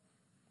card.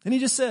 And he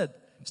just said,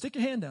 stick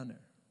your hand down there.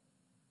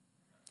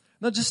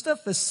 Now, just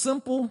stuff as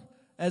simple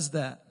as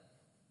that,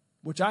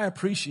 which I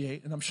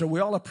appreciate, and I'm sure we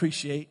all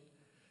appreciate.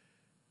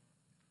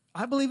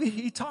 I believe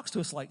he talks to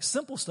us like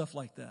simple stuff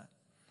like that.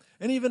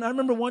 And even I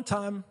remember one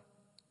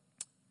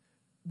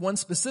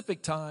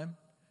specific time,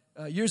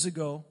 years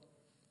ago,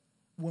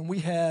 when we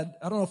had,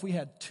 I don't know if we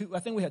had two, I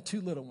think we had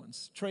two little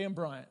ones. Trey and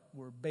Bryant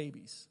were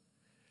babies.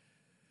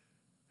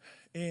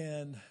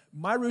 And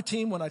my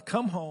routine when I'd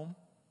come home,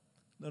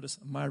 notice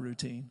my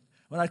routine,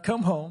 when I'd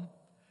come home,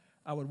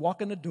 I would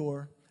walk in the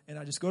door, and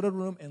I just go to the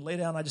room and lay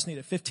down. I just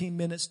needed 15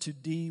 minutes to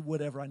do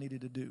whatever I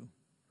needed to do.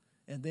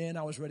 And then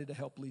I was ready to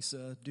help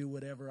Lisa do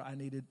whatever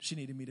she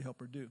needed me to help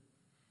her do.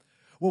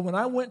 Well, when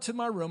I went to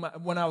my room,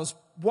 when I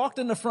walked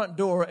in the front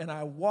door and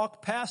I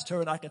walked past her,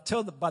 and I could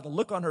tell by the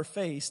look on her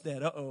face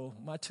that,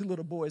 my two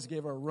little boys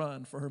gave her a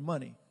run for her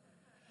money.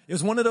 It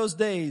was one of those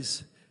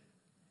days,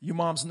 you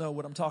moms know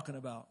what I'm talking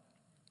about.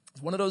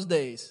 It's one of those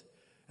days.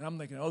 And I'm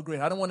thinking, oh,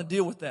 great, I don't want to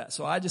deal with that.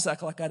 So I just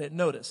act like I didn't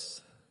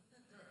notice.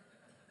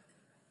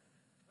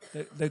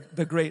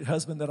 The great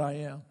husband that I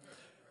am.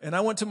 And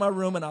I went to my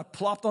room and I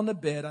plopped on the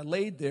bed. I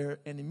laid there,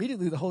 and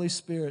immediately the Holy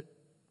Spirit,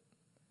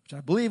 which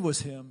I believe was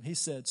him, he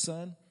said,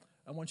 son,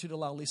 I want you to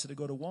allow Lisa to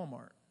go to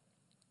Walmart.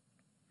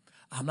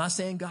 I'm not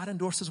saying God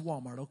endorses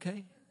Walmart,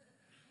 okay?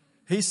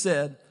 He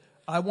said,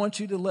 I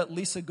want you to let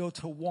Lisa go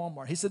to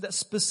Walmart. He said that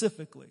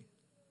specifically.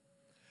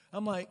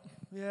 I'm like,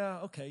 yeah,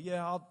 okay,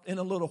 yeah, in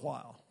a little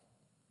while.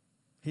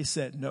 He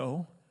said,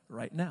 no,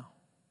 right now.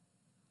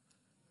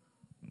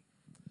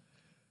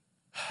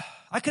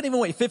 I couldn't even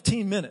wait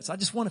 15 minutes. I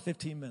just wanted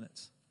 15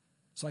 minutes.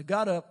 So I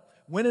got up,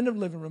 went in the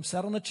living room,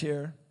 sat on a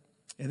chair,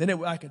 and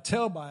then I could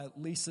tell by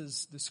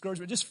Lisa's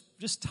discouragement,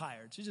 just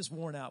tired. She's just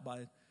worn out by,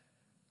 I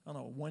don't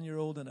know, a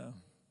 1-year-old and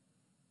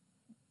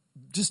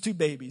just two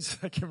babies.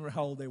 I can't remember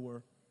how old they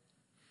were.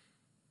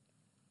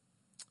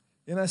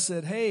 And I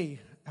said, hey,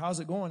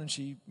 how's it going? And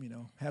she,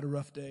 had a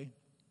rough day.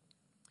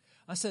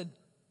 I said,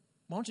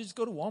 why don't you just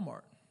go to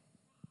Walmart?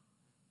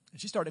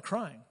 And she started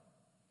crying.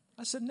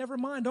 I said, never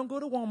mind, don't go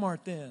to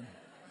Walmart then.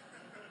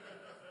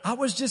 I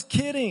was just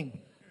kidding.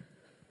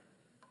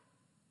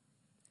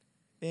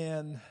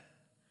 And the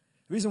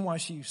reason why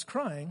she was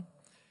crying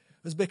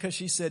was because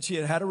she said she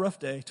had a rough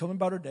day, told me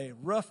about her day,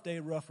 rough day,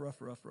 rough.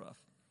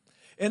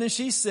 And then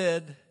she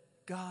said,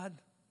 God,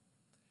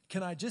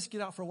 can I just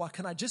get out for a while?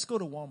 Can I just go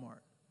to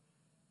Walmart?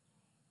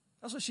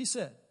 That's what she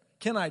said.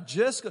 Can I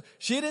just go?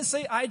 She didn't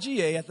say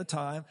IGA at the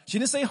time. She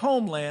didn't say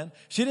Homeland.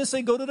 She didn't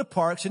say go to the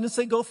park. She didn't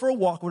say go for a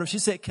walk. Whatever. She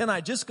said, can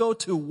I just go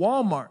to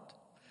Walmart?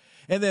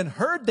 And then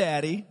her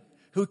daddy,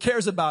 who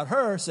cares about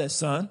her, says,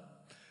 son,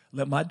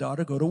 let my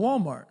daughter go to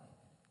Walmart.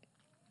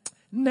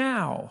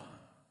 Now,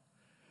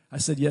 I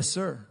said, yes,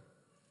 sir.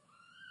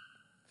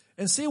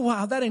 And see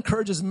why that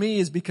encourages me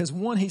is because,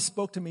 one, he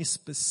spoke to me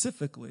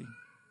specifically.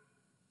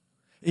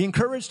 He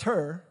encouraged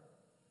her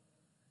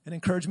and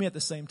encouraged me at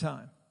the same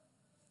time.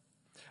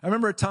 I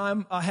remember a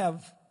time I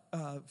have,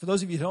 for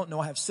those of you who don't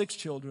know, I have 6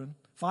 children,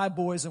 5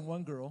 boys and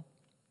 1 girl.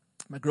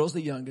 My girl's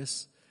the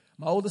youngest.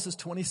 My oldest is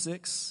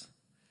 26.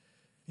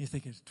 You're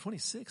thinking,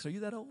 26? Are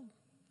you that old?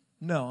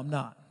 No, I'm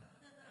not.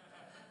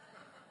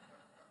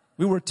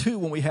 We were 2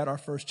 when we had our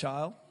first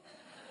child.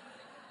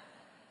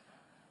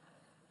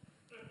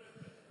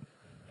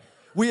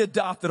 We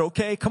adopted,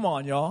 okay? Come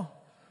on, y'all.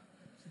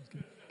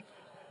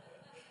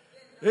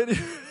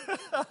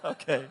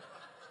 Okay.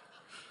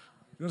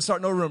 We're going to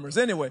start no rumors.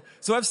 Anyway,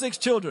 so I have 6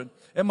 children.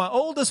 And my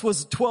oldest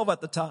was 12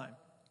 at the time.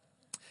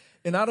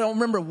 And I don't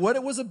remember what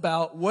it was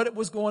about, what it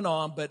was going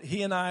on, but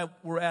he and I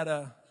were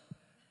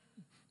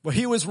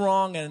he was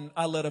wrong, and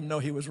I let him know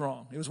he was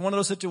wrong. It was one of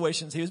those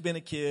situations. He was being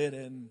a kid,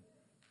 and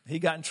he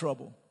got in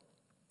trouble.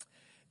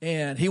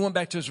 And he went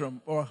back to his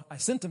room, or I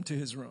sent him to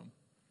his room.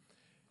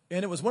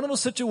 And it was one of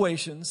those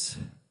situations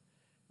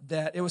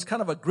that it was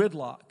kind of a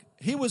gridlock.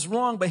 He was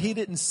wrong, but he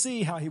didn't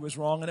see how he was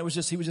wrong, and he was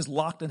just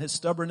locked in his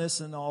stubbornness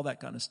and all that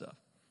kind of stuff.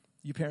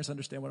 You parents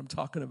understand what I'm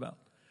talking about.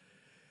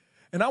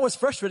 And I was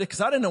frustrated because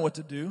I didn't know what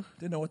to do,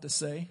 didn't know what to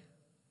say.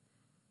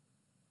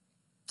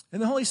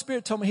 And the Holy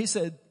Spirit told me, he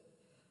said,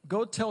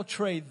 go tell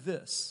Trey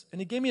this. And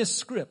he gave me a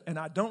script, and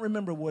I don't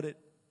remember what it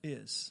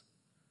is.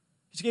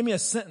 He just gave me a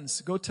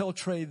sentence, go tell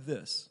Trey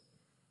this.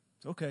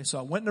 Okay, so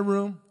I went in the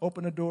room,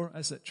 opened the door.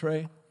 I said,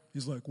 Trey.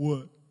 He's like,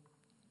 what?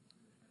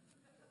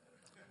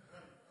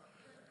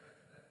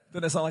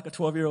 Doesn't that sound like a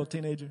 12-year-old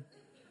teenager?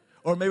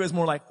 Or maybe it's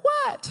more like,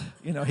 what?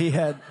 He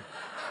had...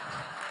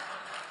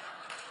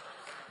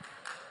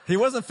 He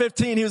wasn't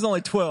 15, he was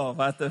only 12.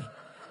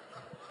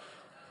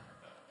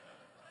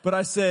 But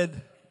I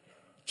said,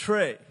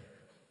 Trey.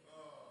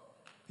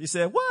 He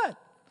said, what?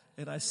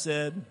 And I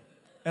said,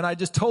 and I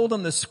just told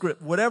him the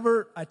script.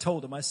 Whatever I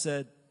told him, I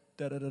said,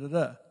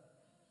 da-da-da-da-da.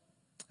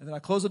 And then I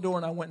closed the door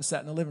and I went and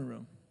sat in the living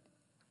room.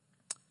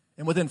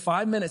 And within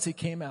 5 minutes, he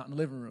came out in the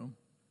living room.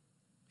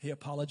 He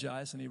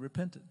apologized and he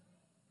repented.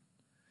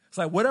 It's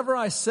like whatever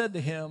I said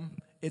to him,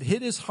 it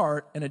hit his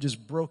heart and it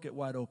just broke it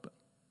wide open.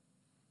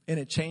 And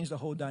it changed the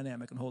whole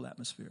dynamic and whole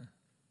atmosphere.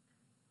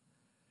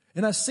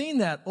 And I've seen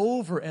that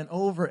over and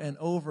over and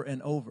over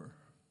and over.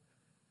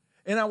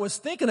 And I was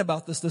thinking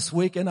about this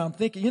week, and I'm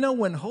thinking,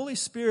 when Holy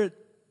Spirit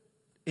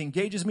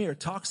engages me or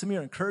talks to me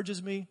or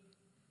encourages me,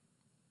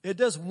 it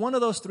does one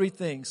of those three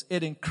things.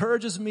 It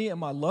encourages me in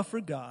my love for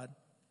God,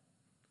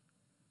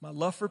 my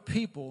love for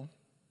people,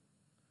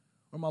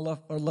 or my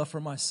love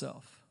for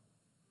myself.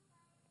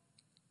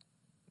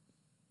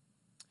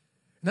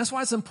 And that's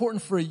why it's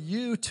important for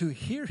you to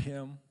hear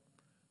him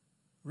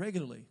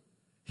regularly.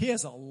 He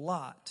has a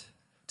lot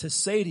to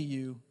say to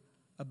you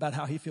about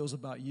how he feels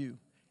about you,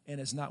 and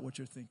it's not what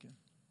you're thinking.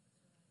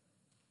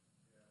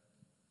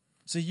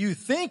 So you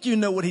think you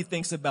know what he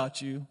thinks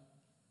about you,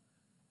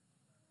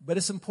 but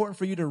it's important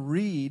for you to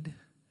read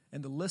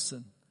and to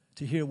listen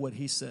to hear what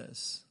he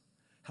says,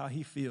 how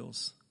he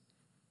feels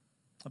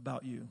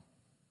about you.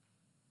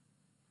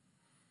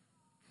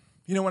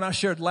 When I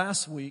shared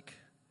last week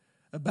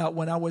about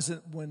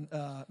when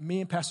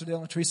me and Pastor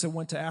Dale and Teresa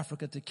went to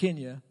Africa, to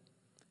Kenya,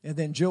 and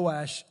then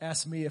Joash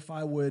asked me if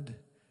I would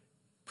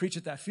preach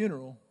at that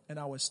funeral, and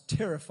I was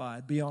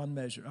terrified beyond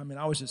measure.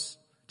 I was just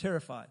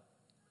terrified.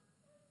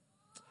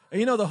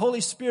 And the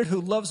Holy Spirit, who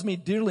loves me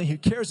dearly, who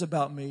cares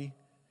about me,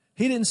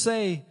 he didn't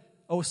say,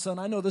 oh, son,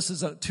 I know this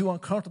is too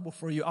uncomfortable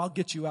for you. I'll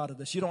get you out of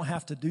this. You don't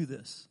have to do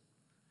this.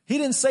 He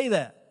didn't say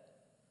that.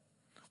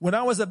 When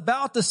I was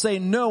about to say,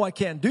 no, I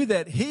can't do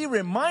that, he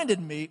reminded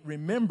me,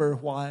 remember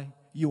why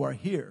you are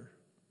here.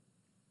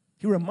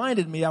 He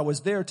reminded me I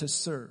was there to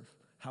serve,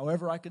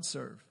 however I could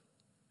serve.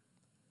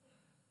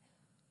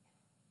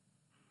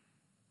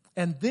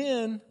 And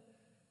then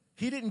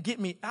he didn't get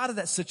me out of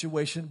that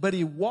situation, but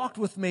he walked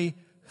with me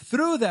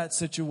through that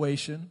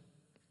situation,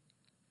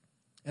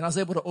 and I was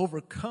able to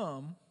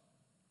overcome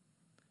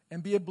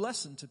and be a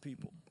blessing to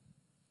people.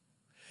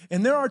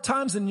 And there are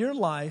times in your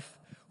life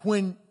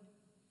when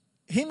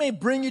he may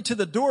bring you to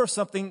the door of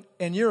something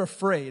and you're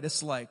afraid.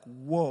 It's like,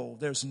 whoa,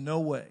 there's no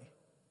way.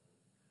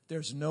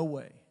 There's no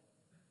way.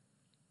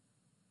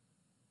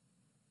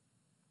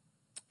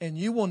 And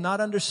you will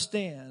not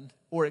understand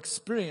or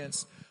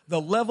experience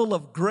the level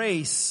of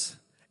grace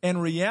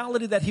and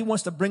reality that he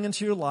wants to bring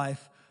into your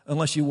life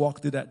unless you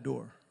walk through that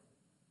door.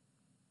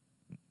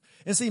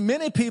 And see,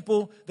 many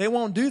people, they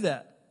won't do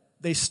that.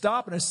 They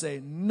stop and they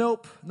say,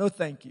 nope, no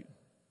thank you.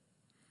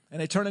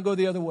 And they turn and go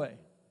the other way.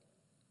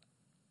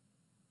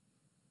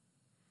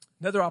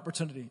 Another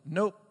opportunity,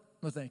 nope,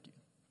 no thank you.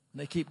 And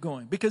they keep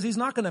going. Because he's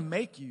not going to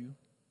make you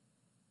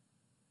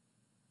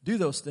do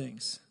those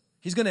things.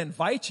 He's going to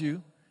invite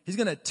you. He's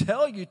going to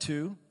tell you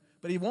to,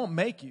 but he won't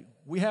make you.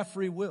 We have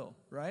free will,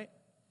 right?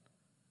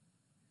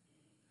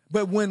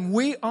 But when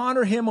we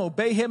honor him,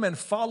 obey him, and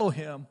follow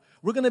him,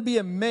 we're going to be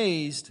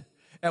amazed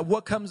at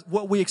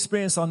what we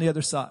experience on the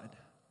other side.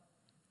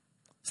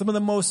 Some of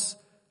the most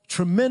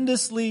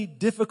tremendously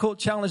difficult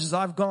challenges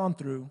I've gone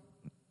through,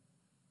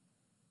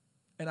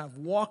 and I've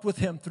walked with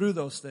him through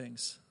those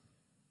things.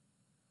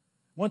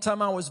 One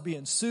time I was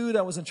being sued.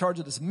 I was in charge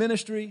of this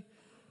ministry.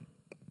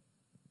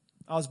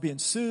 I was being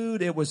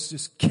sued. It was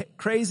just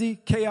crazy,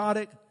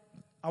 chaotic.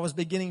 I was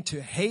beginning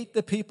to hate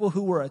the people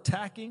who were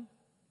attacking.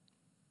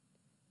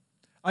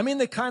 I mean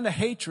the kind of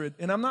hatred,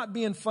 and I'm not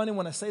being funny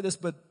when I say this,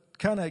 but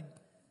kind of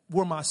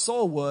where my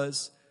soul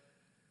was,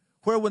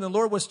 where when the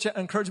Lord was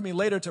encouraging me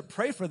later to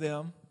pray for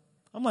them,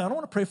 I'm like, I don't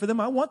want to pray for them.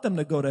 I want them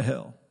to go to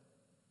hell.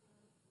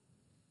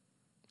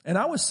 And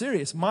I was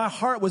serious. My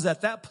heart was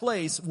at that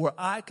place where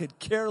I could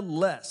care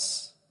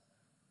less.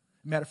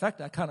 Matter of fact,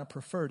 I kind of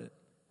preferred it.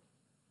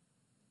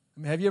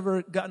 Have you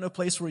ever gotten to a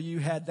place where you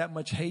had that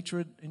much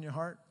hatred in your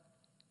heart?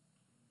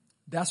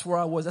 That's where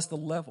I was. That's the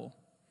level.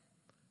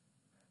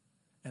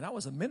 And I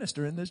was a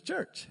minister in this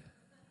church.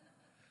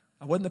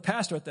 I wasn't the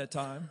pastor at that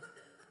time.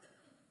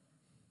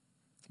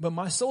 But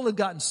my soul had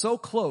gotten so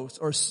close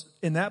or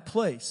in that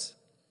place.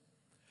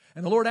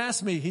 And the Lord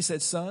asked me, he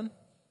said, son,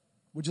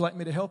 would you like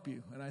me to help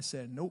you? And I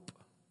said, nope.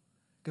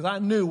 Because I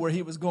knew where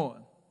he was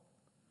going.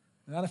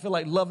 And I didn't feel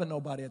like loving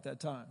nobody at that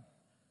time.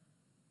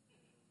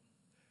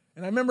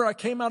 And I remember I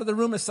came out of the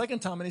room a second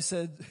time and he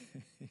said,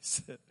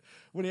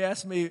 when he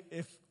asked me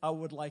if I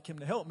would like him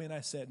to help me, and I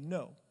said,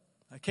 no.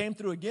 I came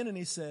through again and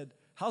he said,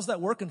 how's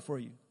that working for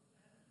you?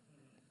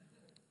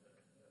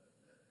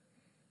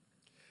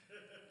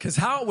 Because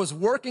how it was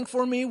working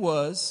for me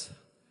was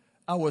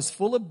I was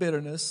full of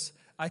bitterness.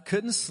 I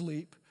couldn't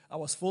sleep. I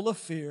was full of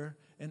fear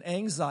and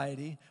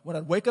anxiety. When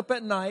I'd wake up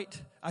at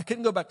night, I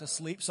couldn't go back to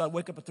sleep, so I'd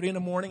wake up at 3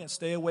 a.m. and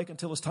stay awake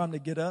until it was time to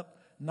get up,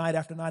 night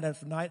after night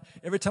after night.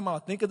 Every time I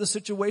would think of the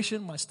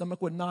situation, my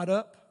stomach would knot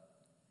up.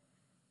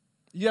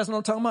 You guys know what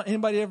I'm talking about?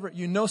 Anybody ever,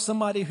 you know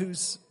somebody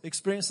who's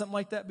experienced something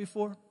like that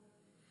before?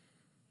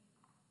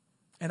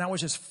 And I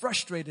was just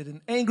frustrated and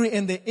angry,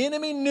 and the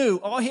enemy knew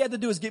all he had to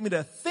do was get me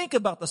to think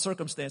about the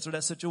circumstance or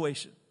that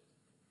situation.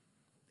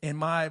 And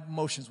my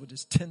emotions would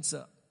just tense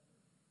up.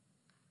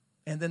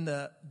 And then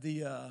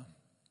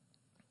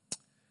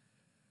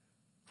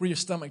where your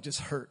stomach just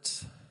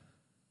hurts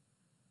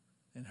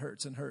and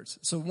hurts and hurts.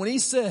 So when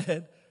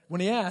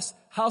he asked,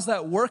 how's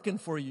that working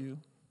for you?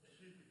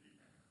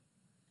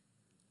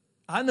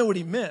 I know what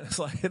he meant. It's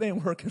like, it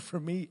ain't working for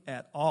me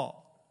at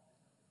all.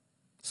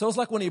 So it's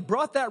like when he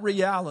brought that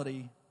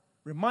reality,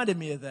 reminded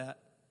me of that,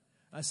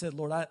 I said,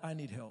 Lord, I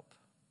need help.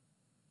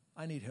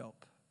 I need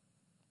help.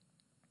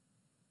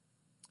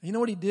 And you know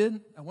what he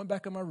did? I went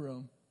back in my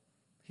room.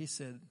 He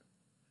said,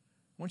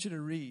 I want you to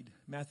read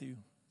Matthew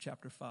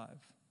chapter 5.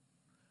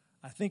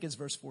 I think it's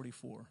verse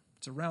 44.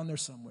 It's around there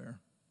somewhere.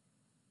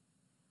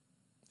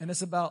 And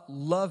it's about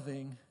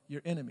loving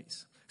your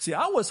enemies. See,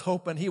 I was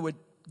hoping he would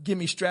give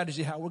me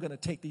strategy how we're going to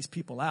take these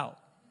people out.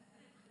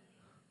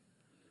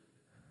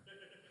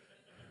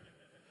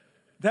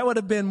 That would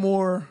have been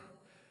more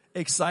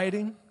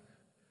exciting,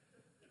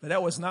 but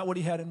that was not what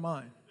he had in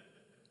mind.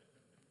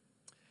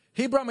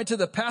 He brought me to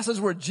the passage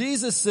where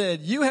Jesus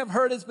said, you have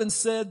heard it's been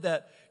said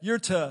that you're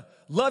to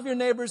love your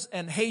neighbors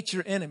and hate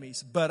your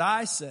enemies. But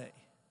I say,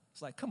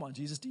 it's like, come on,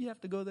 Jesus, do you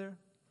have to go there?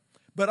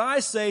 But I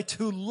say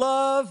to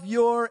love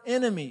your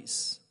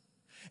enemies.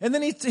 And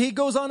then he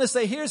goes on to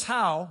say, here's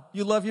how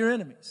you love your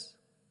enemies.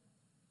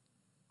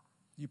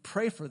 You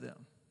pray for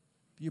them,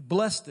 you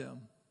bless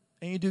them,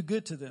 and you do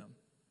good to them.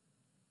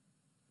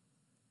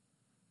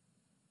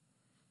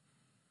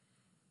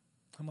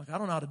 I'm like, I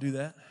don't know how to do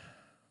that.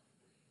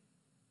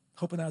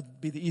 Hoping that would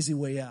be the easy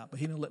way out,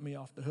 but he didn't let me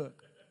off the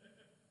hook.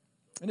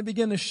 And he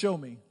began to show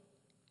me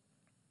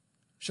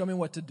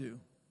what to do.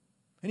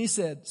 And he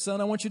said, son,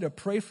 I want you to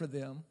pray for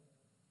them.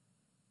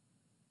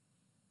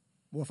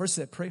 Well, first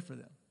he said, pray for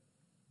them.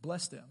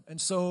 Bless them. And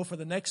so for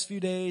the next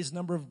few days,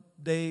 number of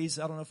days,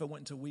 I don't know if it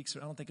went into weeks, or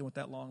I don't think it went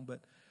that long, but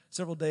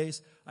several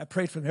days, I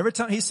prayed for them. Every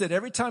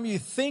time you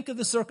think of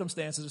the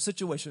circumstances or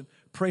situation,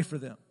 pray for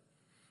them.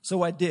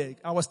 So I did.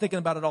 I was thinking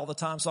about it all the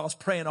time, so I was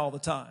praying all the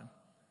time.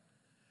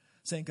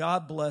 Saying,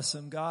 God bless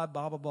him, God,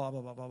 blah, blah, blah,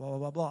 blah, blah, blah, blah,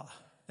 blah, blah.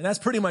 And that's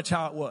pretty much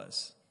how it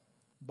was.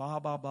 Blah,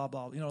 blah, blah,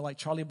 blah. You know, like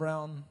Charlie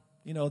Brown,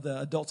 you know, the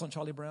adults on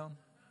Charlie Brown.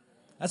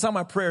 That's how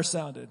my prayer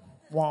sounded.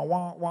 Wah,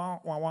 wah, wah,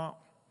 wah, wah.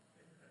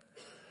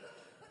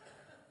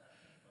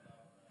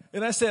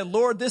 And I said,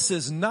 Lord, this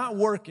is not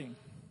working.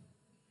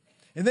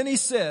 And then he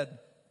said,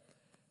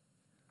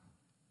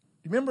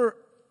 remember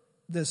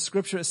the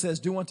scripture that says,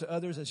 do unto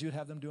others as you'd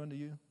have them do unto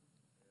you?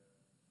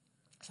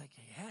 It's like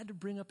he had to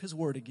bring up his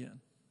word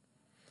again.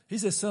 He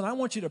said, son, I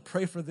want you to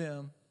pray for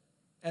them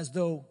as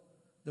though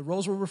the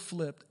roles were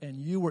flipped and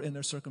you were in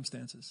their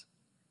circumstances.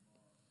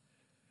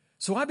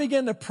 So I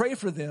began to pray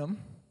for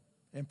them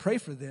and pray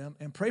for them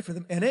and pray for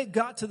them. And it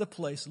got to the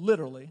place,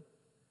 literally,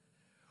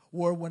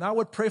 where when I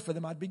would pray for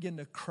them, I'd begin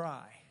to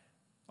cry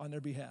on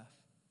their behalf.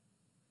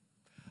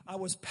 I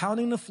was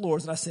pounding the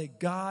floors and I said,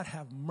 God,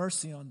 have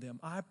mercy on them.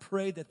 I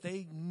pray that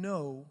they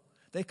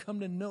come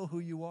to know who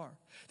you are,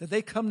 that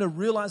they come to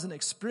realize and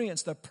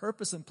experience the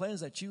purpose and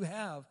plans that you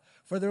have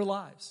for their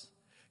lives.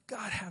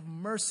 God, have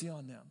mercy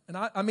on them. And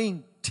I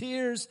mean,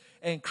 tears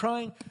and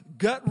crying,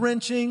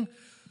 gut-wrenching.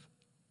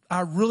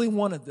 I really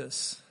wanted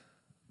this.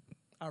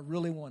 I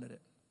really wanted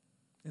it.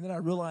 And then I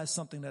realized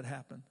something that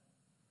happened.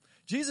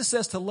 Jesus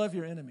says to love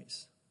your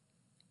enemies.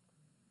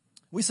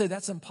 We say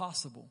that's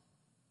impossible.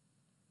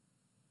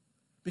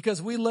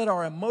 Because we let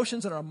our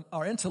emotions and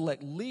our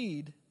intellect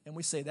lead, and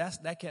we say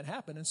that can't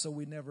happen, and so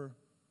we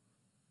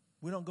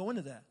don't go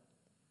into that.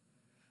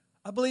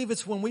 I believe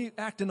it's when we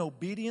act in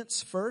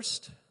obedience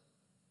first,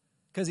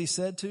 because he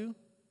said to,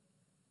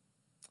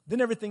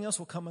 then everything else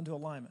will come into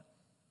alignment.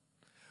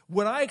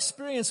 What I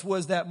experienced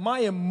was that my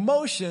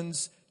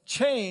emotions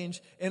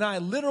changed, and I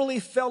literally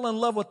fell in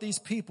love with these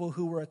people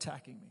who were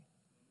attacking me.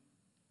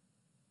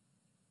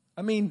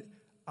 I mean,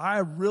 I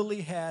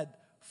really had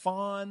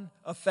fond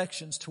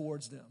affections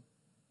towards them.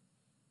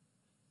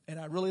 And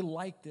I really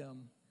liked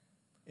them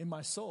in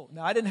my soul.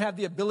 Now, I didn't have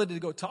the ability to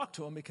go talk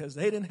to them because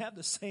they didn't have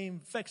the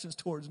same affections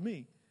towards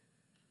me.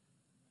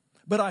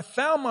 But I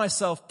found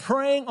myself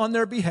praying on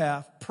their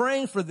behalf,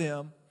 praying for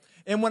them.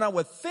 And when I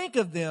would think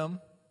of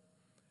them,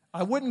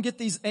 I wouldn't get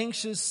these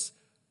anxious,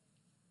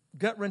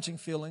 gut-wrenching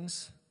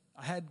feelings.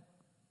 I had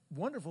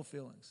wonderful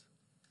feelings.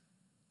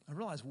 I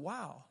realized,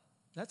 wow,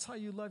 that's how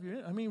you love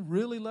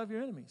really love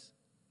your enemies.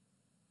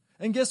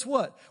 And guess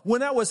what?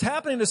 When that was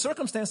happening, the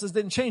circumstances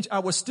didn't change. I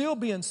was still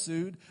being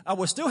sued. I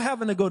was still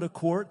having to go to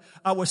court.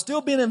 I was still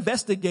being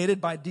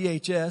investigated by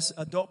DHS,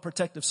 Adult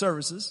Protective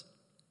Services.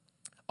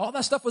 All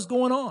that stuff was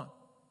going on.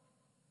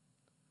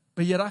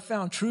 But yet I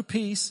found true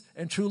peace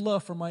and true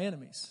love for my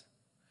enemies.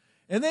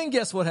 And then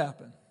guess what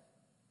happened?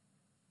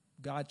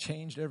 God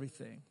changed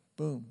everything.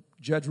 Boom.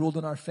 Judge ruled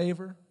in our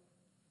favor.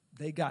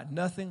 They got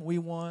nothing. We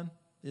won.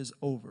 Is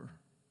over.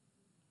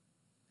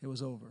 It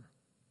was over.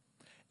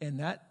 And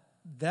that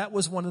that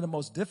was one of the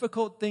most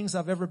difficult things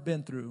I've ever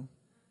been through.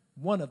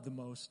 One of the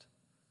most.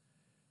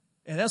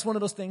 And that's one of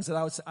those things that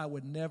I would say I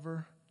would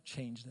never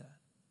change that.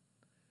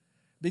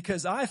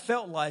 Because I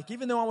felt like,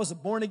 even though I was a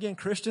born-again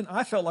Christian,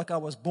 I felt like I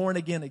was born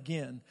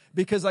again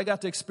because I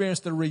got to experience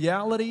the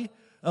reality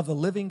of the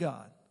living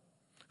God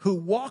who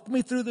walked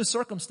me through this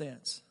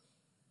circumstance.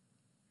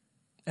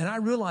 And I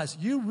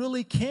realized you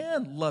really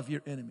can love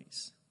your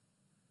enemies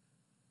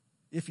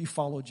if you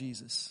follow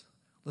Jesus.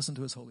 Listen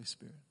to his Holy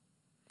Spirit.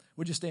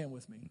 Would you stand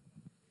with me?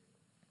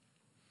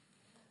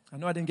 I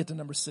know I didn't get to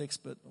number 6,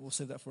 but we'll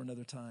save that for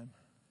another time.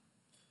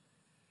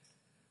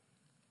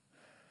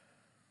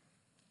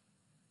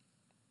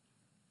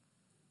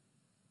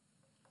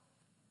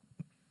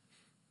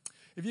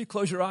 If you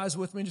close your eyes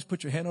with me, just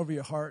put your hand over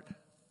your heart.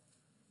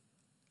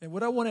 And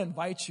what I want to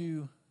invite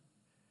you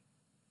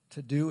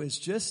to do is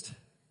just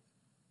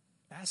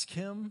ask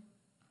him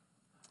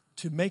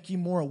to make you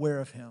more aware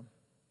of him.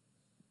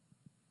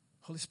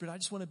 Holy Spirit, I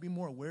just want to be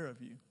more aware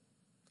of you.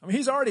 I mean,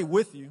 he's already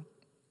with you.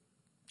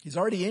 He's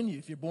already in you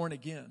if you're born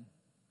again.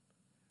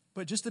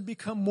 But just to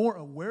become more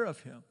aware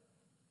of him.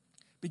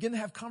 Begin to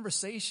have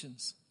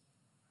conversations.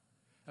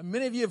 And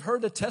many of you have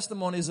heard the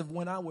testimonies of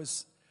when I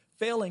was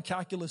failing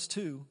Calculus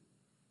 2.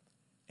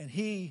 And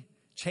he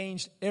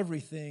changed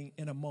everything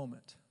in a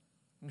moment.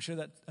 I'm going to share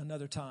that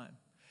another time.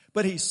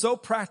 But he's so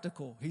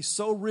practical. He's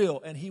so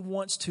real. And he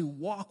wants to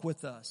walk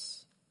with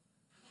us.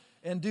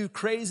 And do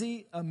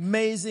crazy,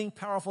 amazing,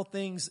 powerful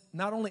things.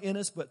 Not only in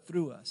us, but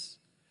through us.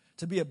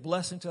 To be a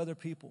blessing to other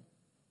people.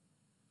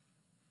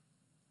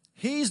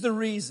 He's the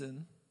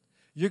reason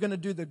you're going to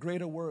do the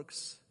greater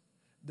works.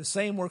 The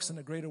same works and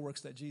the greater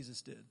works that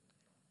Jesus did.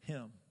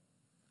 Him.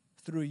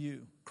 Through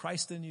you.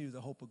 Christ in you, the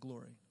hope of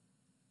glory.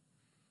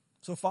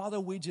 So, Father,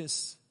 we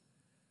just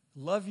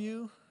love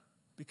you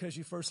because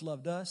you first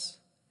loved us.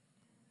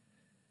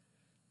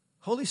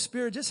 Holy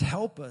Spirit, just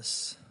help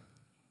us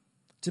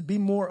to be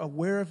more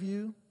aware of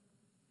you.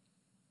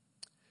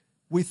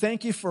 We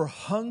thank you for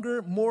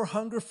hunger, more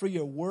hunger for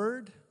your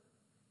word,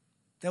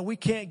 that we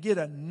can't get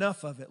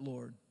enough of it,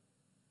 Lord.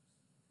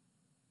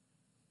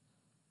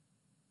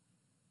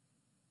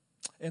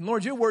 And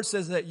Lord, your word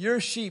says that your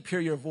sheep hear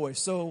your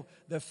voice. So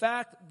the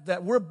fact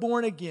that we're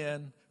born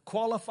again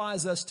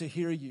qualifies us to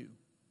hear you.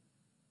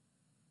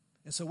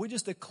 And so we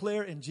just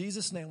declare in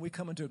Jesus' name, we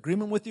come into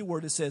agreement with your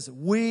word. It says,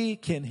 we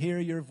can hear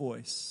your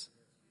voice.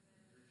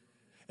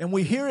 And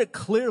we hear it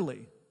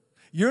clearly.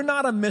 You're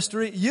not a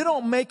mystery. You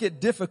don't make it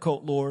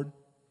difficult, Lord.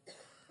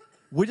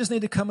 We just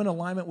need to come in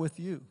alignment with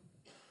you.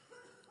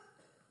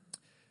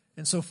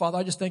 And so, Father,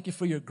 I just thank you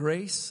for your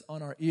grace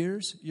on our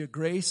ears, your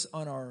grace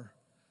on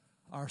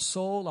our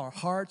soul, our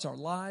hearts, our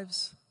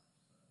lives,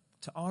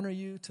 to honor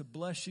you, to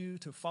bless you,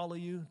 to follow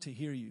you, to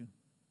hear you.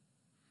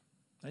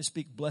 I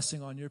speak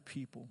blessing on your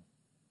people.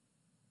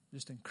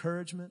 Just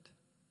encouragement,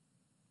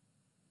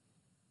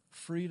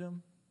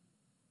 freedom.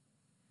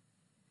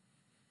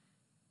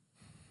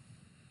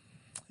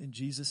 In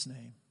Jesus'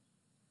 name,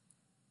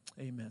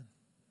 amen.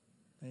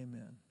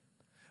 Amen.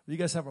 Well, you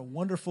guys have a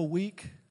wonderful week.